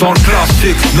 Ça sent le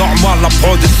classique, normal, la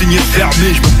prod est signée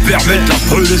fermée. Je me permets de la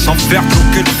brûler sans faire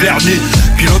croquer le vernis.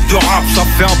 Pilote de rap, ça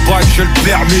fait un bail, j'ai le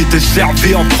permis. T'es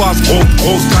servi en face,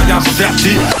 grosse gagne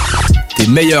incertine. Tes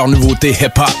meilleures nouveautés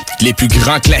hip-hop, les plus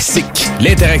grands classiques,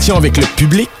 l'interaction avec le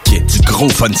public, du gros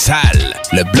fun sale.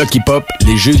 Le bloc hip-hop,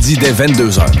 les jeudis dès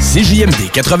 22h. CJMD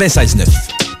 96.9.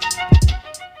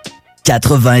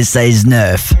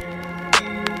 96.9.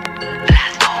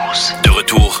 De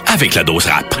retour avec la dose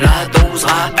rap. La dose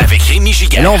rap. Avec Rémi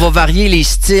Giguère. Et là, on va varier les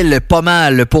styles pas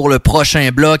mal pour le prochain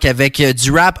bloc avec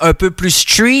du rap un peu plus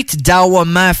street, Dawa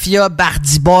Mafia,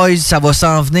 Bardi Boys, ça va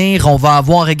s'en venir. On va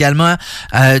avoir également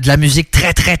de la musique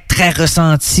très, très, très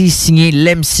ressentie, signée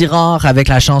l'MC Rare avec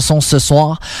la chanson Ce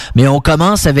Soir. Mais on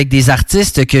commence avec des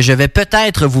artistes que je vais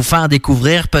peut-être vous faire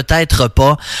découvrir, peut-être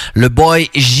pas. Le boy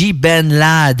J. Ben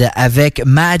Lad avec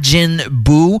Majin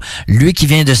Boo, lui qui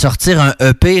vient de sortir un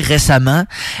EP récemment.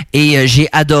 Et j'ai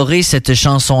adoré cette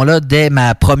chanson-là dès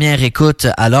ma première écoute,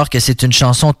 alors que c'est une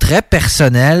chanson très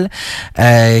personnelle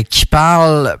qui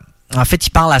parle... En fait, il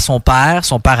parle à son père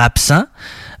absent.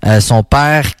 Son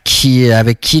père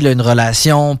avec qui il a une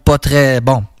relation pas très...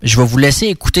 Bon, je vais vous laisser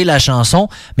écouter la chanson,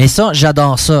 mais ça,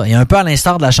 j'adore ça. Et un peu à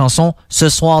l'instar de la chanson Ce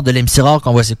Soir de l'MC Rare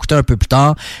qu'on va s'écouter un peu plus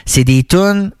tard, c'est des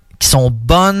tunes qui sont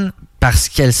bonnes parce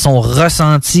qu'elles sont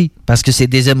ressenties, parce que c'est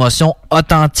des émotions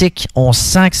authentiques. On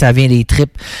sent que ça vient des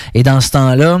tripes. Et dans ce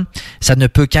temps-là, ça ne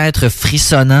peut qu'être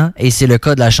frissonnant. Et c'est le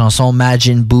cas de la chanson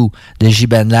Majin Boo de J.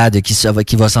 Ben Lad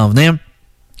qui va s'en venir.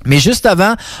 Mais juste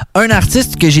avant, un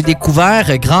artiste que j'ai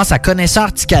découvert grâce à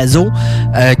Connaisseur Ticazo,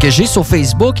 que j'ai sur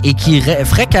Facebook et qui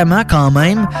fréquemment quand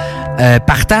même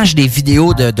partage des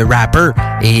vidéos de rappers.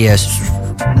 Et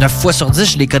 9 fois sur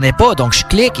 10, je les connais pas, donc je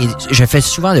clique et je fais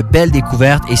souvent de belles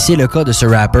découvertes. Et c'est le cas de ce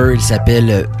rappeur, il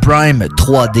s'appelle Prime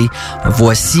 3D.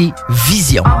 Voici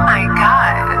Vision. Oh my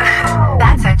God,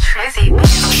 that's a trizzy.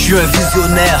 Je suis un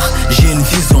visionnaire, j'ai une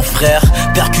vision frère,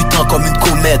 percutant comme une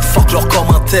comète, fuck leurs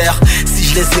commentaires. Si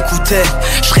je les écoutais,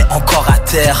 je serais encore à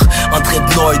terre, en train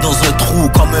de noyer dans un trou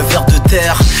comme un ver de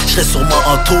terre. Je serais sûrement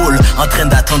en tôle, en train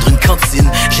d'attendre une cantine.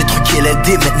 J'ai truqué les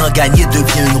dés, maintenant gagner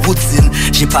devient une routine.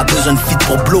 J'ai pas besoin de feed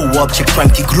pour blow up, check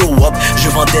Prime qui glow up. Je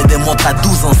vendais des montres à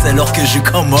 12 ans, c'est l'heure que je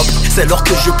come up, c'est l'heure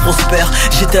que je prospère.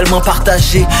 J'ai tellement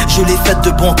partagé, je l'ai faite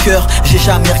de bon cœur, j'ai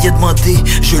jamais rien demandé.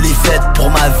 Je l'ai faite pour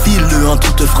ma ville, en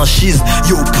toute franchise.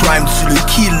 Yo Prime, tu le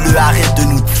kill, arrête de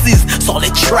nous tease. Sur les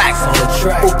tracks,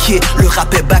 ok, le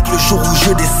rap est back le jour où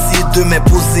je décide de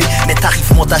m'imposer. Mes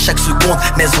tarifs montent à chaque seconde,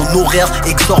 mes honoraires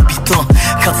exorbitants.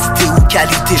 Quantité ou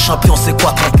qualité, champion, c'est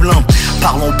quoi ton plan?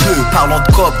 Parlons peu, parlons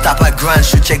de cop, t'as pas grind,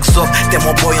 je check off. T'es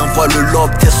mon boy, envoie le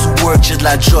lob, t'es sous work, j'ai de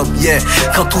la job, yeah.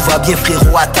 Quand tout va bien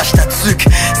frérot, attache ta tuque.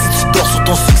 Si tu dors sur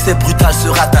ton succès, brutal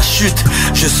sera ta chute.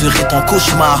 Je serai ton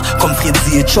cauchemar, comme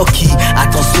Freddy et Chucky.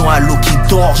 Attention à l'eau qui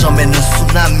dort, j'emmène un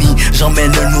tsunami,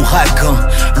 j'emmène un ouragan,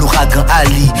 l'ouragan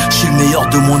Ali. Je suis le meilleur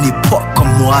de mon époque,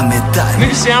 comme Mohamed Ali.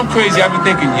 Niggas say I'm crazy, I be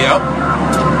thinking, yeah.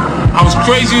 I was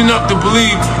crazy enough to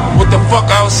believe what the fuck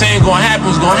I was saying gonna happen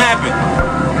was gonna happen.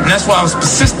 And that's why I was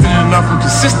persistent enough and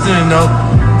consistent enough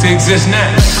to exist now.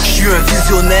 Je suis un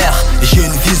visionnaire, j'ai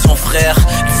une vision frère.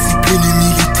 Discipline,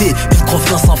 humilité, une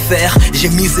confiance en fer. J'ai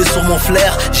misé sur mon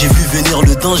flair, j'ai vu venir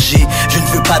le danger. Je ne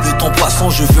veux pas de ton poisson,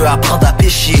 je veux apprendre à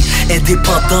pêcher.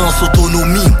 Indépendance,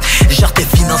 autonomie, gère tes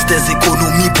finances, tes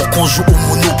économies pour qu'on joue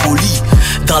au Monopoly.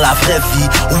 Dans la vraie vie,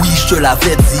 oui je te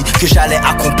l'avais dit que j'allais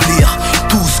accomplir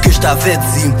tout ce que je t'avais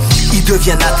dit. Ils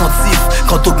deviennent attentifs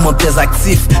quand t'augmentes tes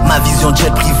actifs. Ma vision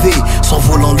jet privé,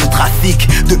 survolant le trafic.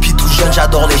 Depuis tout jeune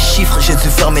j'adore les chiffres, j'ai dû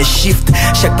faire mes shifts.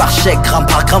 Chèque par chèque, gramme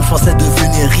par gramme, français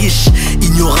devenir riche.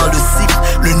 Ignorant le cycle,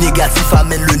 le négatif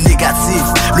amène le négatif.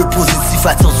 Le positif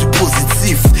attire du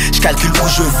positif. Je calcule où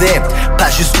je vais, pas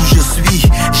juste où je suis.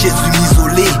 J'ai dû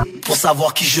m'isoler pour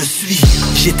savoir qui je suis.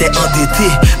 J'étais endetté,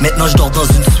 maintenant je dors dans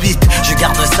une suite. Je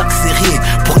garde un sac serré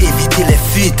pour éviter les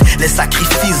fuites. Les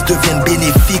sacrifices deviennent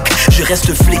bénéfiques. Je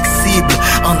reste flexible,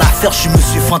 en affaires je suis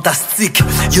monsieur fantastique.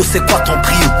 Yo c'est quoi ton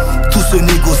prix? Tout se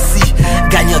négocie.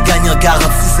 Gagnant, gagnant,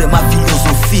 garanti, c'est ma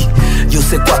philosophie. Yo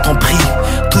c'est quoi ton prix?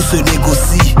 Tout se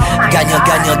négocie. Gagnant,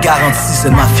 gagnant, garanti, c'est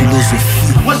ma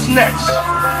philosophie. What's next?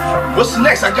 What's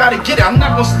next? I gotta get it. I'm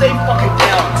not gonna stay fucking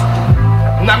down.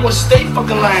 I'm not gonna stay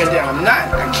fucking lying down. I'm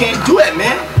not. I can't do it,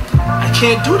 man. I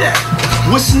can't do that.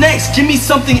 What's next? Give me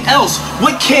something else.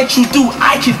 What can't you do?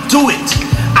 I can do it.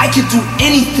 I can do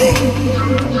anything.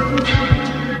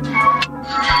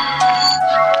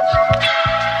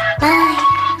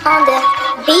 On the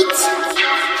beat.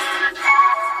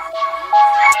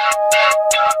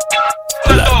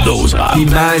 La dose rap.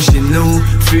 Imagine-nous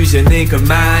fusionner comme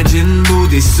Majin Buu,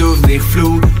 des souvenirs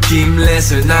flous qui me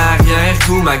laissent un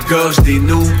arrière-goût, ma gorge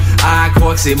dénoue à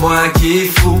croire que c'est moi qui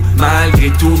est fou malgré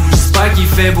tout. J'espère qu'il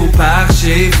fait beau par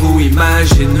chez vous.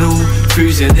 Imagine-nous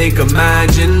fusionner comme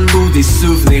Majin Buu, des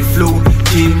souvenirs flous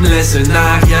qui me laissent un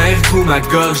arrière-goût, ma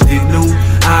gorge dénoue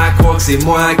à croire que c'est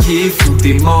moi qui est fou.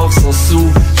 Tes morts sont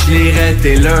sous, je lirai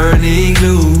tes learning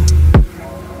glue.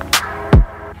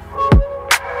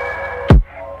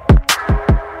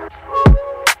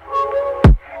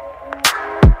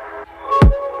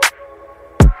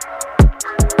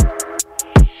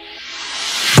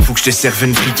 Faut que je te serve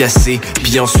une fricassée,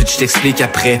 puis ensuite je t'explique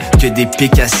après que des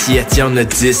pics assiettes, y'en a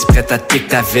 10, prête à te piquer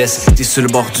ta veste. T'es sur le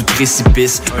bord du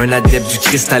précipice, un adepte du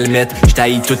cristal meth.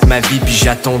 J't'haïs toute ma vie, puis j'ai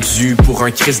attendu pour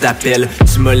un crise d'appel.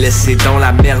 Tu m'as laissé dans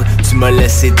la merde, tu m'as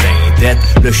laissé d'indette.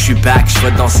 Là j'suis back,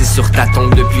 j'vais danser sur ta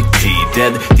tombe depuis que t'es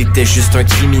dead. T'étais juste un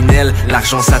criminel,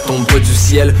 l'argent ça tombe pas du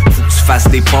ciel. Faut que tu fasses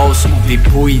des passes ou des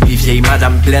pouilles, des vieilles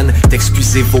madames pleines.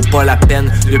 T'excuser vaut pas la peine,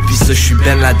 depuis ça j'suis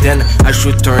Ben Laden.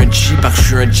 Ajoute un G parce que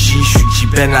j'suis un G, j'suis G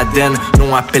Ben Laden.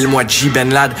 Non, appelle-moi G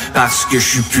Ben Lad parce que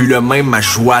j'suis plus le même. Ma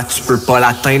joie, tu peux pas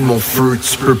l'atteindre, mon feu,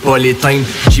 tu peux pas l'éteindre.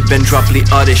 G Ben drop les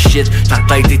hottest shit, ta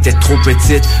tête était trop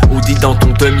petite. Audi dans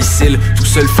ton domicile, tout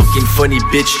seul fucking funny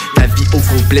bitch. Ta vie au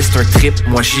complet c'est un trip,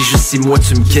 moi j'ai juste 6 mois,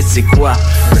 tu me quittes, c'est quoi?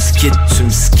 Un skit, tu me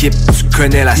skips, tu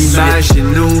connais la suite.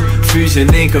 Imagine-nous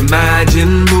fusionner comme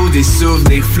Majin Buu, des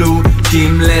souvenirs flous qui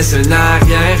me laissent un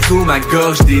arrière-goût, ma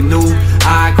gorge dénoue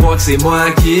à croire que c'est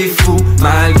moi qui est fou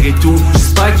malgré tout.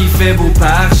 J'espère qu'il fait beau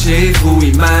par chez vous.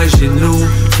 Imagine-nous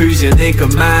fusionner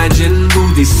comme Majin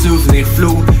Buu, des souvenirs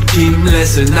flous qui me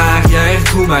laissent un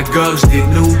arrière-goût, ma gorge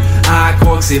dénoue à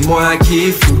croire que c'est moi qui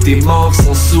est fou. Tes morts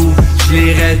sont sous, je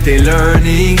lirai tes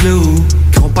learning glue.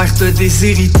 Grand-père t'a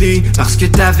déshérité parce que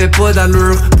t'avais pas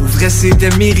d'allure. Pour vrai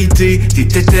c'était mérité,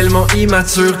 t'étais tellement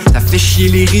immature. T'as fait chier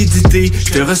l'hérédité,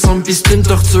 je te ressemble pis c'est une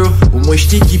torture. Au moins je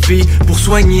t'ai équipé pour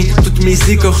soigner toutes mes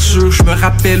écorchures. Je me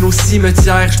rappelle au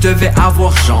cimetière, je devais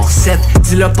avoir genre 7.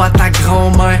 Dis-le pas à ta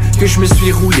grand-mère que je me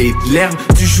suis roulé de l'herbe.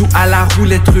 Tu joues à la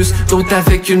roulette russe, d'autres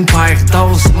avec une paire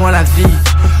d'anse. Moi la vie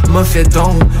m'a fait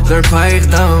don d'un père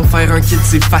d'an. Faire un kid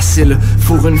c'est facile,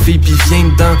 fourre une fille pis viens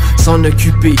dedans. S'en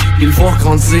occuper et le voir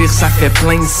grandir ça fait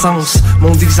plein de sens.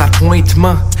 Mon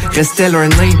désappointement reste-t-elle un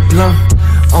implant?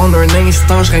 En un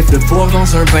instant je rêve de boire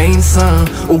dans un bain de sang.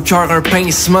 Au cœur un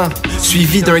pincement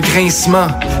suivi d'un grincement.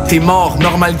 T'es mort,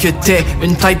 normal que t'aies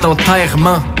une tête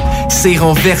d'enterrement. C'est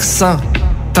renversant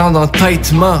tant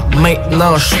d'entêtement.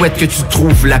 Maintenant je souhaite que tu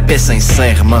trouves la paix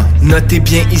sincèrement. Notez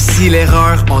bien ici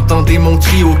l'erreur, entendez mon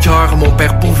cri au cœur. Mon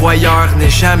père pourvoyeur n'est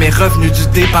jamais revenu du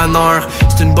dépanneur.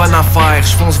 C'est une bonne affaire,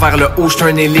 je fonce vers le haut, j'suis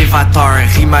un élévateur.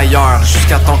 Rime ailleurs,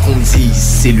 jusqu'à temps qu'on me dise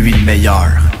c'est lui le meilleur.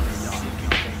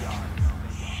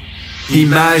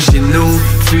 Imagine-nous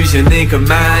fusionner comme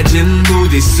Majin Buu,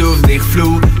 des souvenirs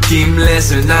flous qui me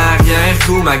laissent un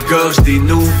arrière-goût, ma gorge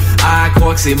dénoue à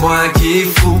croire que c'est moi qui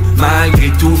est fou malgré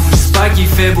tout. J'espère qu'il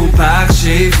fait beau par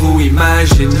chez vous.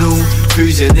 Imagine-nous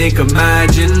fusionner comme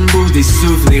Majin Buu, des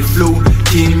souvenirs flous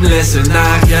qui me laissent un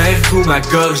arrière-goût, ma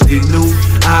gorge dénoue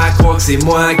à croire que c'est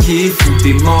moi qui est fou.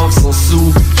 Tes morts sont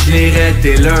sous, je lirai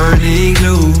tes learning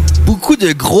glue. Beaucoup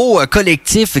de gros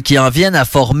collectifs qui en viennent à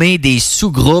former des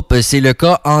sous-groupes. C'est le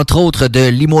cas, entre autres, de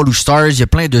Limoilou Stars. Il y a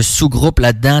plein de sous-groupes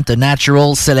là-dedans. The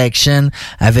Natural Selection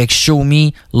avec Show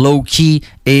Me, Low-Key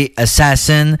et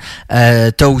Assassin.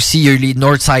 T'as aussi, il y a eu les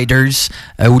Northsiders,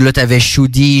 où là, t'avais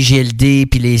Shoudi, GLD,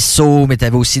 puis les Sauts, mais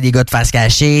t'avais aussi des gars de face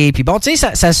cachée. Puis bon, tu sais,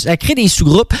 ça crée des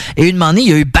sous-groupes. Et une année, il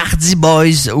y a eu Bardi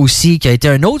Boys aussi, qui a été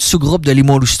un autre sous-groupe de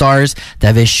Limoilou Stars.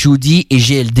 T'avais Shoudi et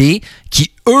GLD,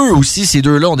 qui eux aussi, ces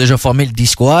deux-là, ont déjà formé le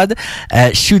D-Squad.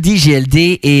 Shoudi,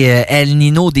 GLD et El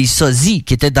Nino des Sozi,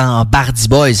 qui étaient dans Bardi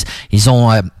Boys. Ils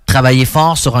ont travaillé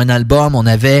fort sur un album. On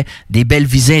avait des belles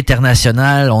visées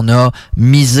internationales. On a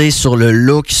misé sur le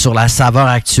look, sur la saveur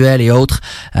actuelle et autres.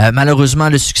 Malheureusement,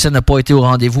 le succès n'a pas été au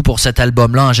rendez-vous pour cet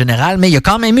album-là en général, mais il y a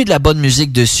quand même eu de la bonne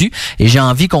musique dessus. Et j'ai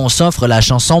envie qu'on s'offre la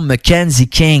chanson Mackenzie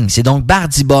King. C'est donc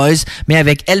Bardi Boys, mais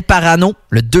avec El Parano,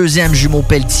 le deuxième jumeau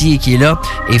Pelletier qui est là,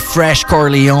 et Fresh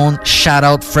Corleone. Shout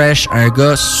out Fresh, un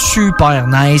gars super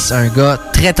nice, un gars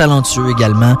très talentueux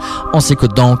également. On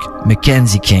s'écoute donc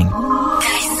Mackenzie King.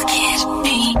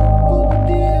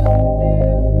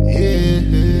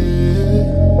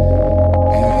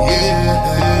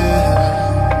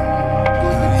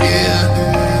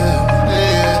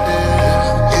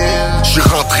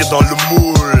 rentré dans le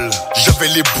moule. J'avais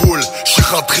les boules, j'suis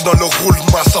rentré dans le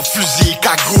roulement sans fusil et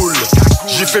cagoule.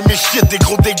 J'ai fait mes shit, des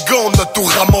gros dégâts, on a tout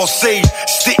ramassé.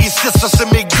 Si t'es ici, ça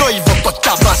c'est mes gars, ils vont pas te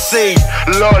tabasser.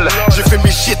 Lol, j'ai fait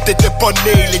mes shit, t'étais pas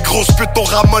né. Les grosses putes ont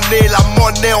ramené, la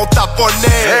monnaie on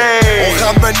taponnait. On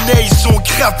ramenait, ils sont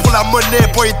graves pour la monnaie.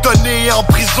 Pas étonné, en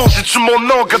prison, j'ai tué mon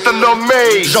nom quand t'as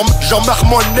nommé. J'en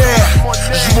marmonnais,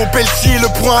 j'joue mon pelletier, le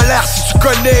poing en l'air si tu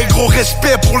connais. Gros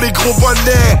respect pour les gros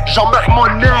bonnets. J'en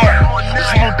marmonnais,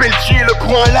 j'joue mon pelletier, le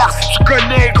poing en l'air si tu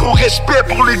connais. Gros respect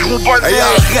pour les gros bonnets. Hey,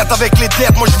 arrête avec les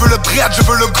dettes, moi je veux le brette, je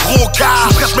veux le gros cash.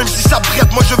 J'suis fraîche même si ça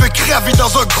brette, moi je veux crever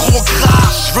dans un gros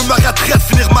crash. Je veux ma retraite,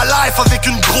 finir ma life avec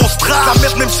une grosse trace. La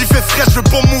merde même s'il fait frais, je veux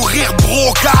pas mourir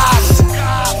brocasse.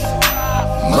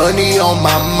 Money on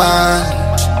my mind,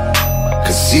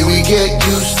 cause see we get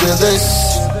used to this.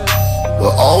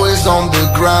 We're always on the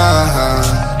grind.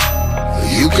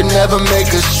 You can never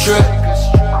make us trip.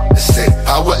 They say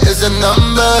power is in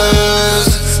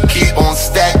numbers. Keep on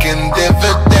stacking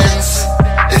dividends.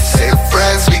 They say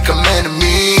friends become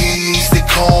enemies. They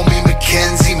call me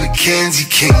Mackenzie, Mackenzie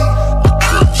King.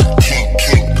 King,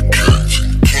 King,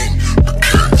 Mackenzie King.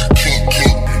 King,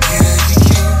 King, Mackenzie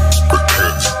King.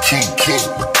 King, King, King,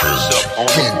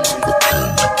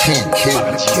 King, King.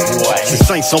 C'est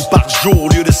 500 par jour au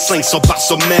lieu de 500 par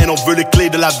semaine. On veut les clés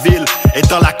de la ville et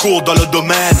dans la cour, dans le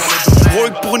domaine.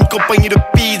 Work pour une compagnie de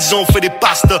pizza, on fait des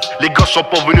pastas. Les gars sont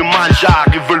pas venus manger,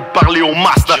 ils veulent parler au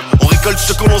master. On récolte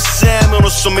ce qu'on sème et on a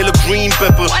sommé le green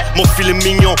pepper. Mon filet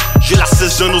mignon, j'ai la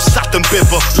saison au certain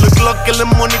pepper. Le Glock et le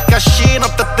money caché dans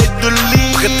ta tête de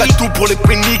lit. Prêt à tout pour les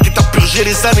pénis qui t'a purgé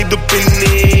les années de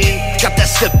pénis. 4 à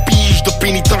 7 piges de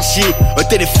pénitencier. Un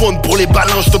téléphone pour les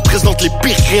balances, je te présente les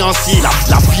pires créanciers.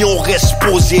 L'avion reste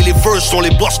posé, les verses sont les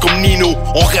boss comme Nino.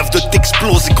 On rêve de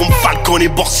t'exploser comme Falcon et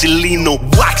Borsellino.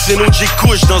 Wax et nos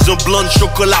couche dans un blanc de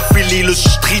chocolat Philly. Le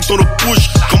street on nous push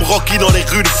comme Rocky dans les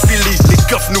rues de Philly. Les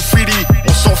keufs nous Philly,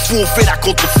 on s'en fout, on fait la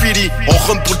contre Philly. On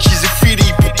run pour cheese et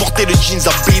Philly, pour porter le jeans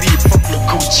à Billy. Fuck le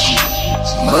Gucci.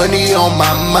 Money on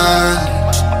my mind,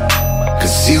 cause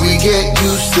see we get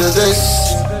used to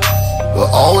this.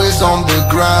 We're always on the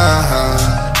grind.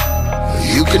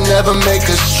 You can never make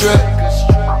us trip.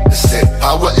 They say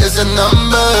power is in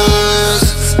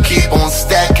numbers. Keep on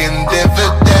stacking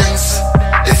dividends.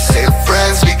 They say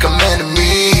friends become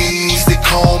enemies. They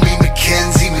call me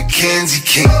Mackenzie, Mackenzie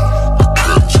King.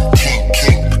 King,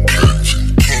 King,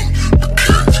 Mackenzie King.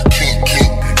 King,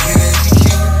 King, Mackenzie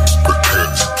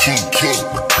King.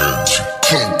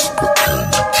 King, King,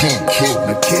 King, King,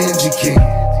 Mackenzie King.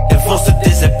 Ils vont se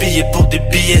déshabiller pour des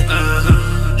billets.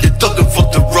 Les dogs vont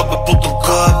te robber pour ton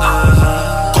corps.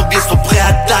 Combien sont prêts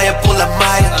à tailler pour la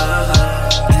maille?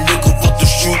 Les négros vont te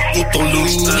shoot pour ton loup.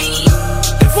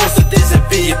 Ils vont se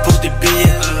déshabiller pour des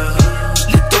billets.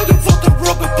 Les dogs vont te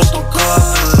robber pour ton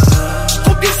corps.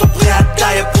 Combien sont prêts à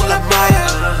tailler pour la maille?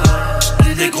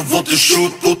 Les négros vont te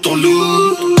shoot pour ton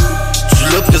loup. Tu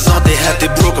le présentes et had they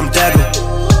broke them dagger.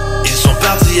 Ils sont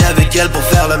partis avec elle pour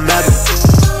faire le magot.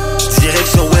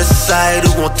 Direction Westside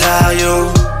ou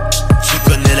Ontario. Tu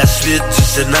connais la suite du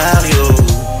scénario.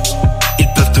 Ils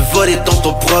peuvent te voler dans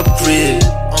ton propre crib.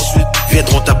 Ensuite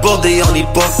viendront t'aborder en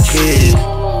hypocrite.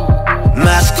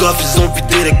 Mask off, ils ont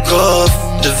vidé les coffres.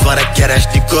 Devant la calage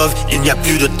des coffres, il n'y a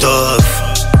plus de toffe.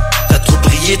 T'as trop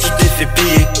brillé, tu t'es fait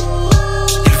piller.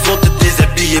 Ils vont te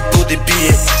déshabiller pour des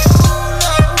billets.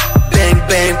 Bang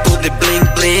bang pour des bling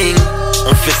bling.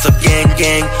 On fait ça gang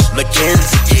gang,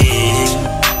 Mackenzie King.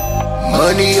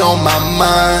 Money on my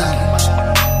mind,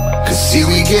 cause see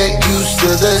we get used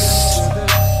to this.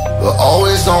 We're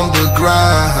always on the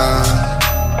grind.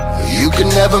 You can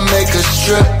never make us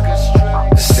trip.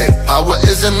 They say power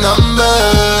is in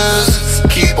numbers.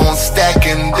 Keep on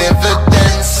stacking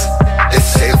dividends. They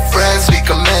say friends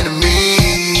become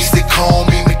enemies. They call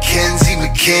me Mackenzie,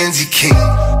 Mackenzie King.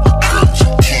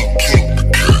 King, King, King,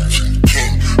 King,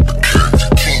 King,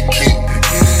 King,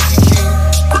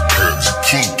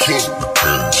 King, King,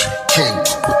 King,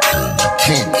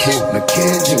 King, King,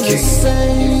 Mackenzie King.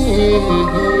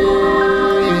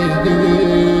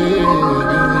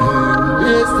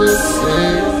 It's the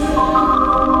same.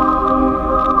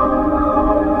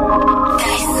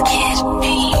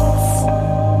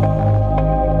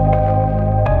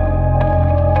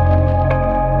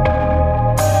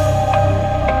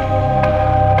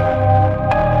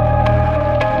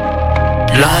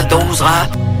 La dose rap.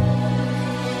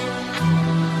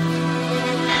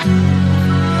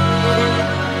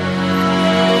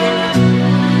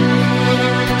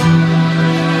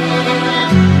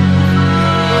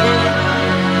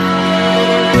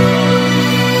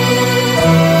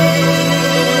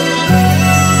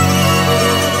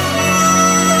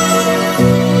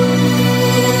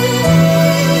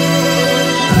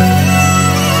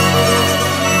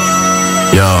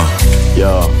 Yo.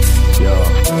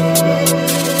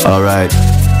 Alright.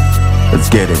 Let's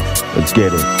get it.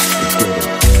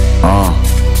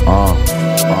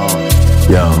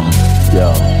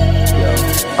 Yo.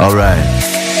 Alright.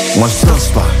 Moi je danse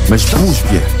pas, mais je bouge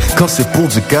bien. Quand c'est pour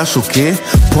du cash, ok.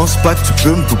 Pense pas que tu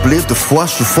peux me doubler 2 fois,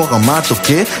 je suis fort en maths,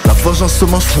 ok. La vengeance se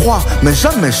mange froid, mais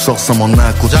jamais je sors sans mon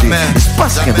à côté. Il se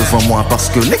passe rien devant moi parce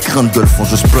que les grandes gueules font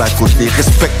juste placoter.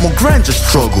 Respecte mon grind, je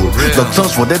struggle. Dans le temps,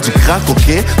 je vendais du crack, ok.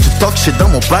 Tu talk shit dans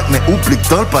mon bac, mais oublie que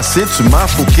dans le passé, tu m'as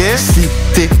foqué. Si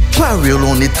t'es pas real,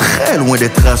 on est très loin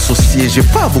d'être associés. J'ai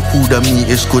pas beaucoup d'amis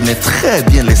et je connais très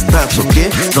bien les stats, ok.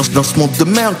 Dans ce monde de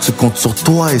merde, tu comptes sur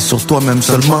toi et sur toi-même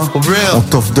seulement. On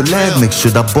t'offre de l'aide, mais que je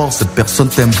d'abord, cette personne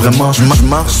t'aime vraiment. Je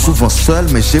marche souvent seul,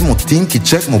 mais j'ai mon team qui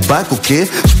check mon bac, ok.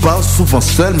 Je parle souvent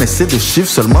seul, mais c'est de chiffres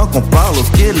seulement qu'on parle,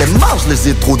 ok. Les marges, je les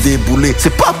ai trop déboulées.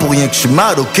 C'est pas pour rien que je suis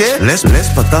mad, ok. Laisse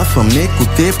pas ta femme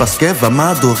m'écouter parce qu'elle va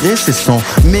m'adorer. C'est son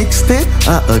mixtape,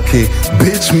 ah ok.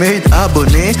 Bitch made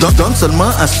abonné. Donne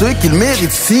seulement à ceux qui le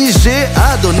méritent. Si j'ai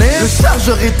à donner, le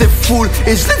chargeur était full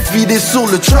et je l'ai vidé sur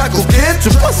le track, ok. Tu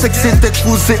pensais que c'était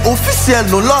cool, c'est officiel,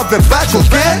 no love est back,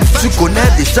 ok. Tu connais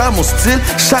déjà mon style,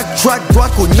 chaque track doit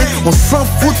cogner. On s'en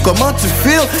fout de comment tu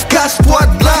feels, cache-toi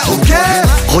de là, ok.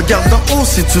 Regarde d'en haut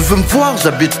si tu veux me voir,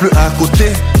 j'habite plus à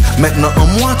côté. Maintenant en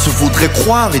moi tu voudrais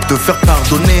croire et te faire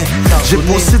pardonner. J'ai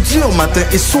bossé dur matin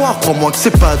et soir, crois-moi que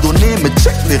c'est pas donné. Mais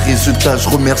check les résultats, je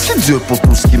remercie Dieu pour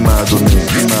tout ce qu'il m'a donné.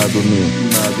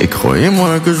 Et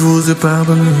croyez-moi que je vous ai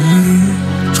pardonné.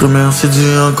 Je remercie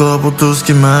Dieu encore pour tout ce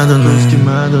qu'il m'a donné.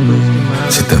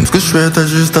 Si t'aimes ce que je fais, t'as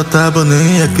juste à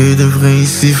t'abonner. Y'a que des vrais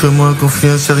ici, fais-moi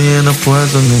confiance, y'a rien à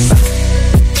poisonner.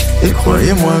 Et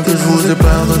croyez-moi que je vous ai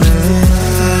pardonné.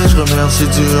 Je remercie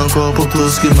Dieu encore pour tout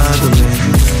ce qu'il m'a donné.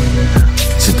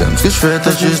 Si t'aimes ce que je fais,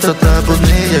 t'as juste à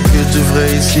t'abonner. Y'a que du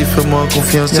vrai ici, fais-moi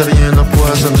confiance, y'a rien à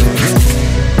poisonner.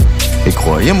 Et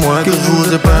croyez-moi que je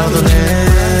vous ai pardonné.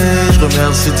 Je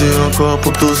remercie Dieu encore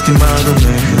pour tout ce qu'il m'a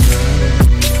donné.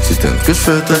 Si t'aimes ce que je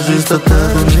fais, t'as juste à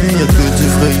t'abonner. Y'a que du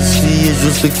vrai ici et je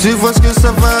sais que tu vois ce que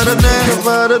ça va donner.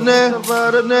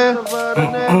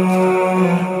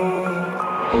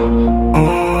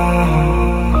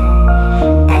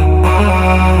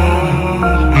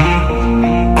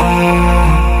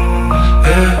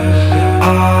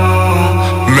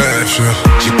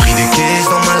 J'ai pris des caisses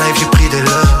dans ma life, j'ai pris de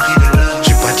l'or.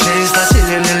 J'ai pas de chase, là c'est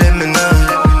les meneurs.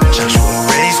 Chaque jour on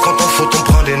race, quand on faut on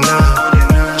prend des nerfs.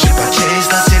 J'ai pas de chase,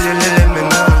 là c'est les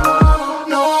meneurs.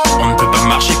 On ne peut pas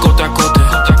marcher côte à côte.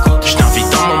 Je t'invite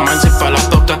dans mon mind, c'est pas la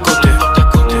porte à côté.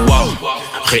 Wow,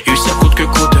 réussir coûte que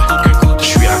coûte. Je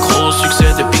suis accro au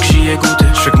succès depuis que j'y ai goûté.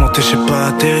 Je fais que monter, je sais pas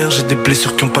à terre. J'ai des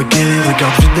blessures qui ont pas guéri.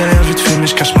 Regarde vite derrière, vite fait, mais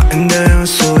je cache ma haine derrière un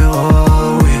sourire.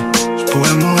 Oh oui, je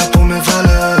pourrais mourir pour mes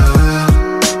valeurs.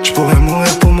 Je pourrais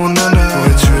mourir pour mon honneur. Je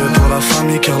pourrais tuer pour la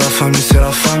famille, car la famille c'est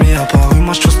la famille. À part eux,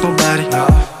 moi je trust nobody.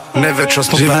 Never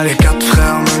trust nobody. J'ai vu les 4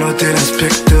 frères menotter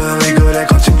l'inspecteur. Rigoler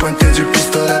quand il pointait du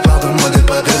pistolet. Pardonne-moi, t'es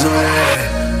pas désolé.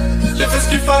 J'ai fait ce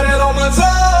qu'il fallait dans ma zone.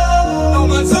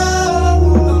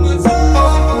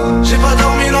 J'ai pas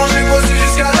dormi, non, j'ai bossé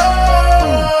jusqu'à l'eau.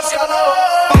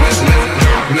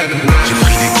 J'ai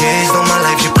pris des cases dans ma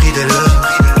life, j'ai pris de l'or.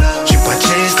 J'ai pas de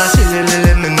chase, là c'est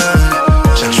les meneurs.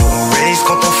 Chaque jour on race,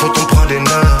 quand on faut on prend des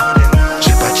nerfs.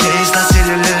 J'ai pas de chase, là c'est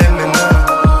les meneurs.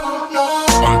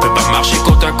 On ne peut pas marcher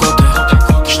côte à côte.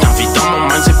 Je t'invite dans mon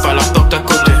mind, c'est pas la porte à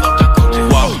côté.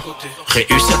 Wow,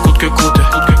 réussir coûte que coûte.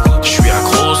 Je suis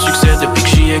accro au succès depuis que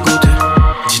j'y ai goûté.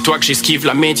 Dis-toi que j'esquive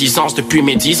la médisance depuis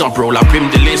mes 10 ans, bro. La plume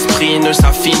de l'esprit ne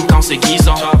s'affine qu'en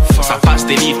s'aiguisant. Ça passe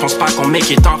des livres, pense pas qu'on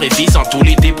make est en révisant. Tous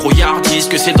les débrouillards disent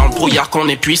que c'est dans le brouillard qu'on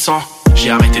est puissant.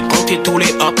 J'ai arrêté de compter tous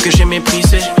les hops que j'ai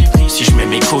méprisés. Si je mets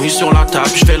mes couilles sur la table,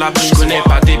 je fais la bise. Je connais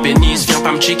pas des bénisses, viens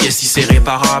pas me checker si c'est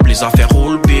réparable. Les affaires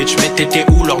roulent, bitch, mais t'étais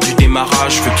où lors du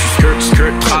démarrage? Je veux que tu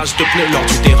skirt, trash de pneus lors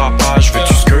du dérapage. Je veux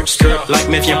que tu skirt, like,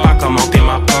 mais viens pas commenter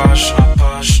ma page.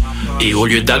 Et au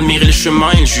lieu d'admirer le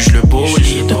chemin, ils jugent le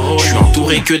bolide. Je suis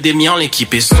entouré que des miens,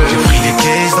 l'équipe est solide. J'ai pris des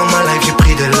cases dans ma life, j'ai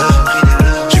pris de l'or.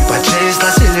 J'ai pas de chase,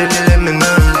 là c'est les meneurs.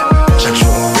 Chaque jour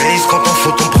on race, quand on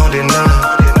faut on prend des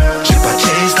nerfs. J'ai pas de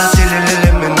chase, là c'est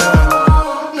les meneurs.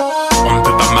 On ne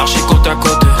peut pas marcher côte à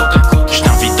côte. Je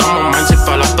t'invite dans mon mind, c'est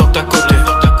pas la porte à côté.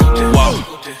 Wow,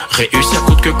 réussir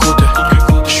coûte que coûte.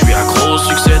 Je suis accro au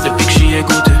succès depuis que j'y ai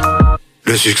goûté.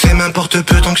 Le succès m'importe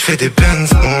peu tant que je fais des pens.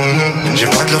 J'ai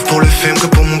pas de love pour le fame que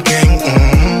pour mon gang.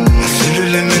 La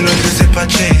cellule est mélange, je sais pas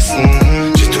chase.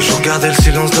 J'ai toujours gardé le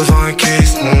silence devant un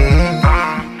case.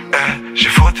 J'ai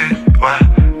frotté, ouais,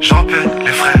 j'en paie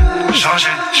les frais. Changer,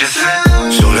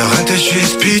 j'essaie. Sur le rinté, je suis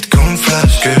speed comme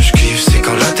flash. Ce que je kiffe, c'est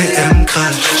quand l'ATM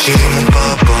crash. Chérie, mon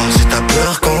papa, c'est ta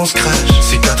peur qu'on se crache.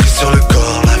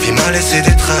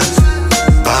 détresse.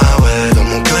 Bah ouais, dans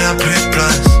mon cœur y'a plus de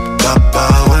place. Bah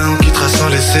ouais, on quittera sans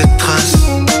laisser de traces.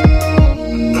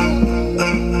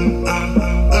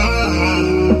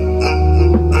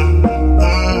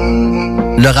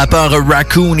 Le rappeur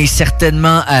Raccoon est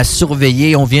certainement à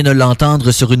surveiller. On vient de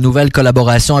l'entendre sur une nouvelle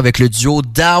collaboration avec le duo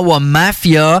Dawa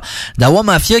Mafia. Dawa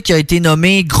Mafia qui a été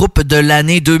nommé groupe de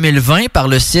l'année 2020 par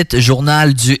le site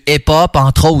Journal du Hip-Hop,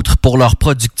 entre autres pour leur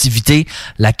productivité,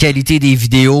 la qualité des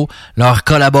vidéos, leur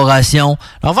collaboration,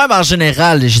 leur vibe en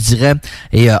général, je dirais.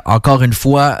 Et encore une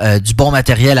fois, du bon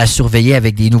matériel à surveiller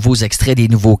avec des nouveaux extraits, des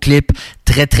nouveaux clips.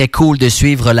 Très, très cool de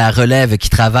suivre la relève qui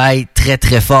travaille très,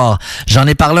 très fort. J'en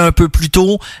ai parlé un peu plus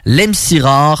tôt. L'MC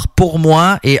Rare, pour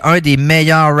moi, est un des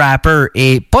meilleurs rappers.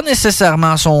 Et pas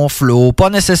nécessairement son flow, pas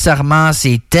nécessairement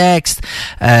ses textes,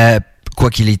 quoi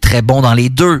qu'il est très bon dans les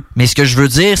deux. Mais ce que je veux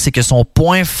dire, c'est que son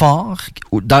point fort,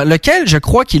 dans lequel je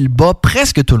crois qu'il bat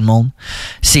presque tout le monde,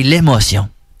 c'est l'émotion.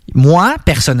 Moi,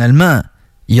 personnellement,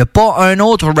 il n'y a pas un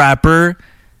autre rapper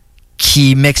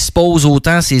qui m'expose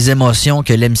autant ses émotions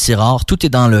que l'MC Rare. Tout est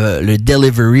dans le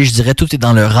delivery, je dirais, tout est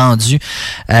dans le rendu.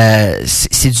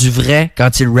 C'est du vrai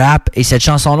quand il rappe, et cette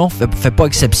chanson-là fait pas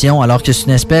exception, alors que c'est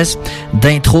une espèce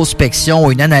d'introspection,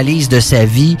 une analyse de sa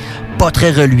vie, pas très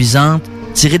reluisante,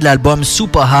 tirée de l'album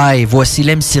Super High. Voici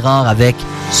l'MC Rare avec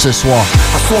Ce soir.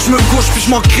 Un soir je me couche puis je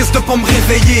m'en crisse de pas me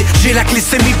réveiller. J'ai la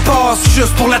glycémie basse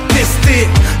juste pour la tester.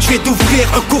 Je viens d'ouvrir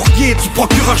un courrier du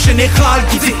procureur général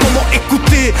qui dit comment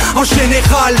écouter. En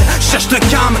général, je cherche le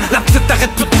calme, la petite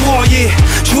arrête plus de broyer.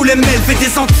 Je voulais m'élever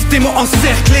des entités m'ont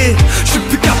encerclé. Je suis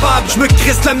plus capable, je me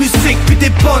crisse la musique puis des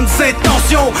bonnes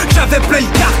intentions. J'avais plein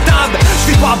le cartable,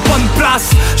 je vis pas à bonne place.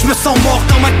 Je me sens mort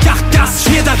dans ma carcasse. Je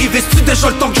viens d'arriver, c'est déjà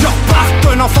le temps que je reparte.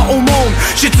 Un enfant au monde,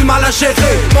 j'ai du mal à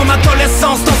gérer mon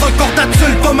adolescence dans un corps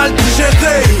d'adulte pas mal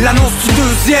digéré. L'annonce du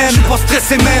deuxième, je suis pas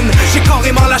stressé man. J'ai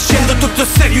carrément la chienne de tout le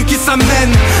sérieux qui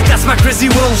s'amène. That's my crazy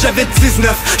world, j'avais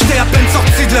 19, j'étais à peine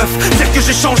sorti de l'œuf. Celle que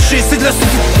j'ai changé, c'est de le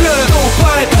stupide. Ton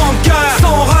père, ton cœur,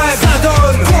 ton rêve, ça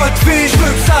donne quoi de vie, je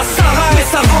veux que ça s'arrête. Mais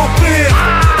ça remplir,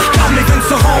 regarde les veines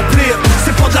se remplir.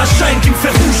 C'est pas de la chaîne qui me fait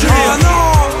rougir. Oh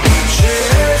non, j'ai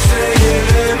essayé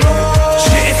les mots.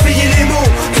 J'ai essayé les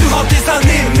mots durant des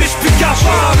années, mais je suis plus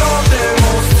capable.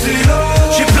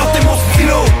 J'ai planté mon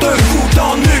stylo d'un coup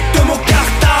dans le nuque de mon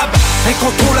cartable.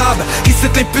 Incontrôlable, il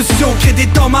cette impulsion crée des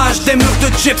dommages. Des murs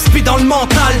de chips puis dans le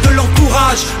mental de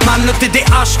l'entourage. Man le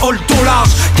TDH, oh le dos large.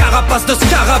 Carapace de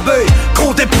scarabée,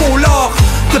 gros d'épaulard.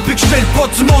 Depuis que je fais le poids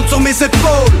du monde sur mes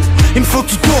épaules, il me faut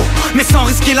du dos, mais sans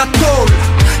risquer la tôle.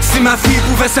 Si ma vie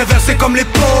pouvait s'inverser comme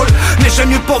l'épaule, mais j'aime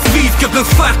mieux pas vivre que de le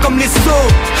faire comme les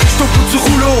autres. J'suis au bout du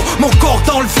rouleau, mon corps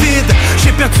dans le vide.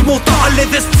 J'ai perdu mon temps à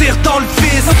l'investir dans le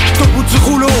vice. J'suis au bout du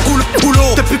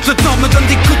rouleau, depuis que le temps me donne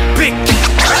des coups de pique.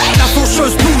 La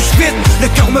faucheuse bouge vite, le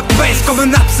cœur me pèse comme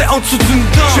un abcès en dessous d'une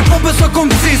dent. J'ai pas besoin qu'on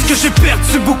me dise que j'ai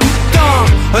perdu beaucoup de temps.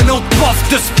 Un autre puff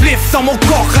de spliff dans mon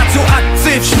corps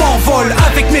radioactif. J'm'envole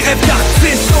avec mes rêves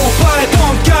d'artiste. Ton père,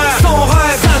 ton cœur, ton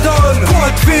rêve, ça donne quoi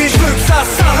de vie, je veux que ça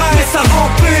s'arrête. Mais ça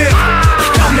remplir,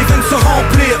 regarde les veines se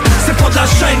remplir. C'est pas de la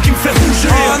chaîne qui me fait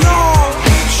rougir. Oh non,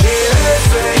 j'ai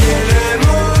essayé les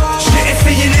mots. J'ai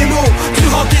essayé les mots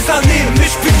durant des années, mais je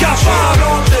suis plus capable.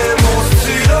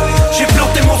 J'ai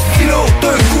planté mon stylo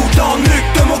d'un coup dans le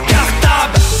nuque de mon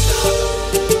cartable.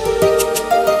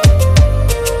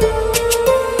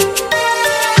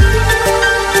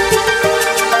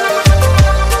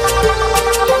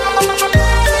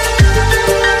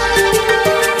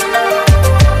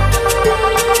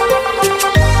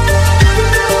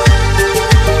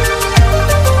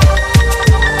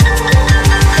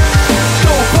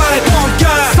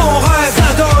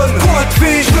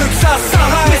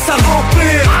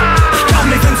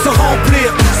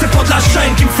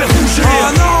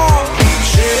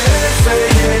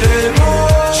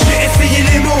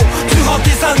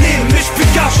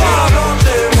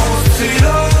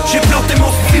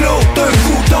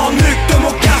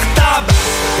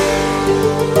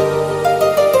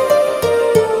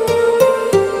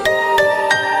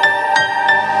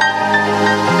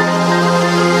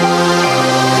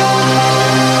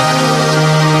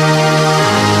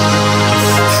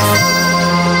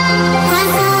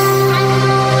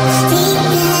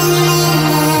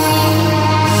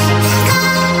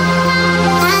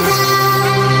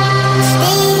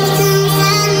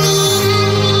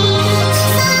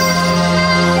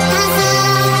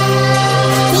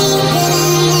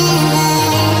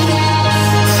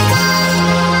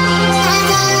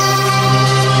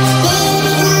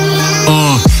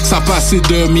 c'est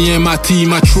de me and my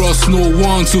team, I trust no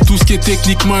one. Sur tout ce qui est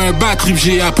techniquement un bad trip,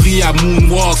 j'ai appris à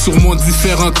moonwalk. Sur mon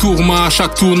différents tourments, à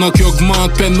chaque tournant qui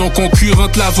augmente. Peine non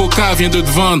concurrente, l'avocat vient de te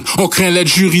vendre. On craint l'aide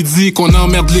juridique, on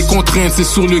emmerde les contraintes. C'est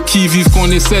sur le qui-vive qu'on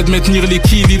essaie de maintenir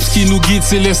l'équilibre. Ce qui nous guide,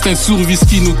 c'est l'instinct de survie, ce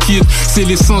qui nous quitte. C'est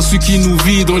les sens qui nous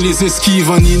vident, on les esquive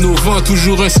en innovant.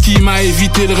 Toujours un scheme à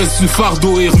éviter, le reste du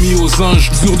fardeau est remis aux anges.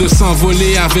 Dur de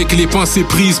s'envoler avec les pensées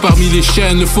prises parmi les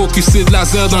chaînes. Le focus c'est de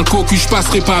laser dans le cocu, je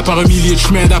passerai pas par un millier de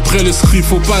chemins. D'après le script,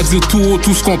 faut pas dire tout haut,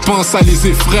 tout ce qu'on pense, ça les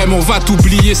effraie. Mais on va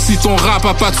t'oublier si ton rap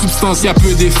a pas de substance, y'a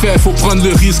peu d'effet. Faut prendre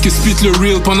le risque et spit le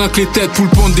real pendant que les têtes poulent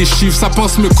pondent des chiffres. Ça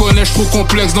pense me connaître, trop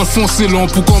complexe, dans le fond c'est long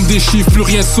pour qu'on me déchiffre. Plus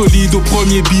rien de solide au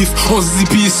premier bif, on se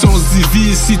divise, si on se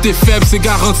divise. Si t'es faible, c'est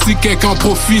garanti que quelqu'un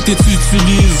profite et tu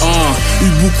utilises. Eu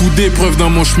beaucoup d'épreuves dans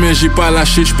mon chemin, j'ai pas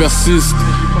lâché, je persiste.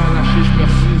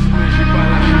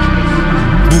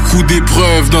 Beaucoup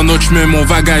d'épreuves dans notre chemin, mais on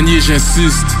va gagner,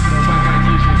 j'insiste.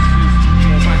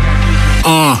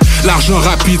 L'argent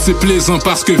rapide c'est plaisant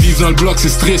parce que vivre dans le bloc c'est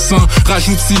stressant.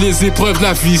 Rajoute-y les épreuves de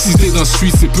la vie, si t'es dans le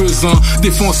street c'est pesant. Des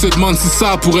fois on se demande si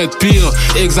ça pourrait être pire.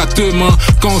 Exactement,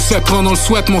 quand on se fait prendre on le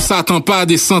souhaite, mais on s'attend pas à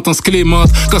des sentences clémentes.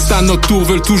 Quand c'est à notre tour,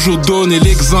 veulent toujours donner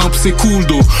l'exemple, c'est cool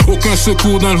d'eau. Aucun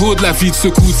secours dans le haut de la vie de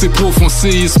secoue, c'est profond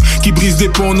séisme qui brise des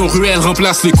ponts, nos ruelles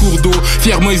remplacent les cours d'eau.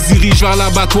 Fièrement ils se dirigent vers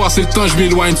l'abattoir, c'est le temps, je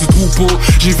m'éloigne du troupeau.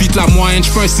 J'évite la moyenne,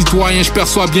 je suis un citoyen, je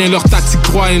perçois bien leur tactique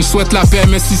troyenne. Je souhaite la paix,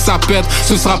 mais si ça pète,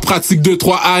 ce sera pratique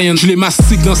 2-3 hayennes. Je les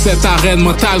mastique dans cette arène,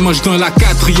 mentalement je dans la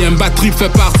 4e. Batterie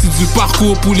fait partie du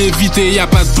parcours, pour l'éviter y'a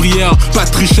pas de prière. Pas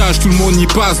de trichage, tout le monde y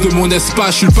passe de mon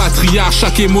espace, je suis le patriarche.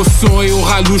 Chaque émotion est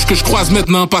aura louche que je croise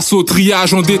maintenant passe au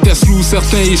triage. On déteste loup,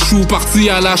 certains échouent, partis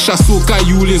à la chasse aux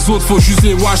cailloux. Les autres faut juste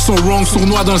les watch, sont wrong,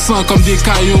 sournois dans le sang comme des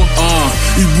cailloux.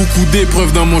 Eu beaucoup